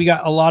Hour. Ryan, we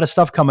got a lot of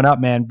stuff coming up,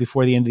 man,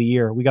 before the end of the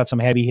year. We got some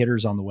heavy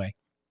hitters on the way.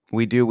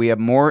 We do. We have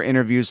more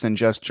interviews than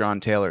just John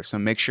Taylor, so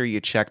make sure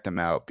you check them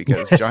out,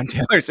 because John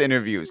Taylor's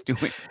interview is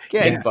doing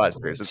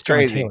gangbusters. It's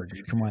crazy. Taylor,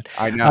 dude. Come on.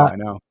 I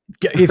know.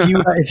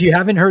 If you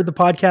haven't heard the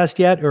podcast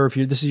yet, or if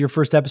this is your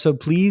first episode,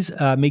 please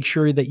make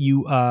sure that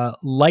you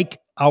like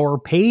our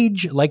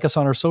page, like us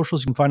on our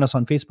socials. You can find us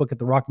on Facebook at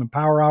the Rockman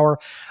Power Hour.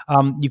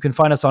 You can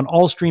find us on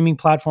all streaming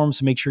platforms,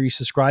 so make sure you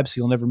subscribe so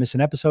you'll never miss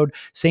an episode.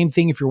 Same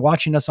thing if you're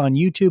watching us on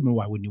YouTube, and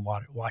why wouldn't you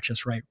watch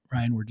us, right,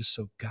 Ryan? We're just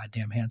so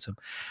goddamn handsome.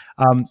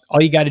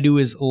 All you got to do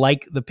is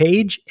like the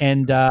page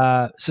and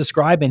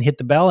subscribe and hit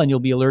the bell, and you'll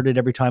be alerted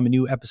every time a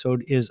new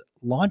episode is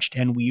launched,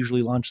 and we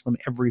usually launch them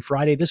every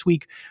Friday. This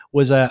week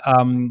was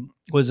an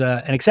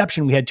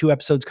exception. We had 2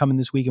 episodes coming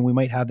this week, and we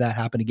might have that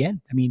happen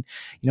again. I mean,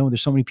 you know,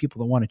 there's so many people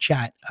that want to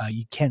chat.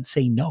 You can't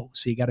say no,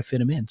 so you got to fit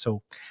them in.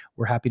 So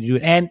we're happy to do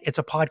it. And it's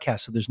a podcast,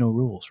 so there's no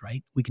rules,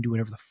 right? We can do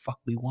whatever the fuck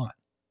we want.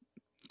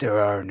 There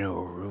are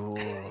no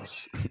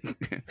rules.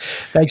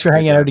 Thanks for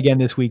hanging out again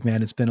this week,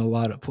 man. It's been a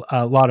lot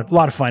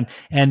of fun.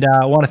 And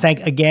I want to thank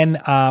again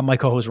my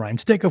co-host Ryan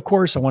Stick, of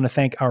course. I want to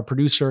thank our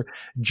producer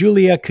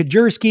Julia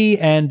Kajerski,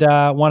 and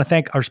I want to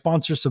thank our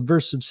sponsor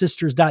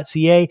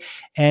subversivesisters.ca,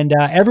 and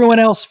everyone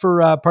else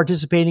for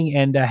participating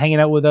and hanging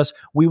out with us.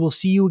 We will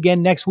see you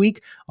again next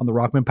week on the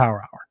Rockman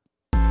Power Hour.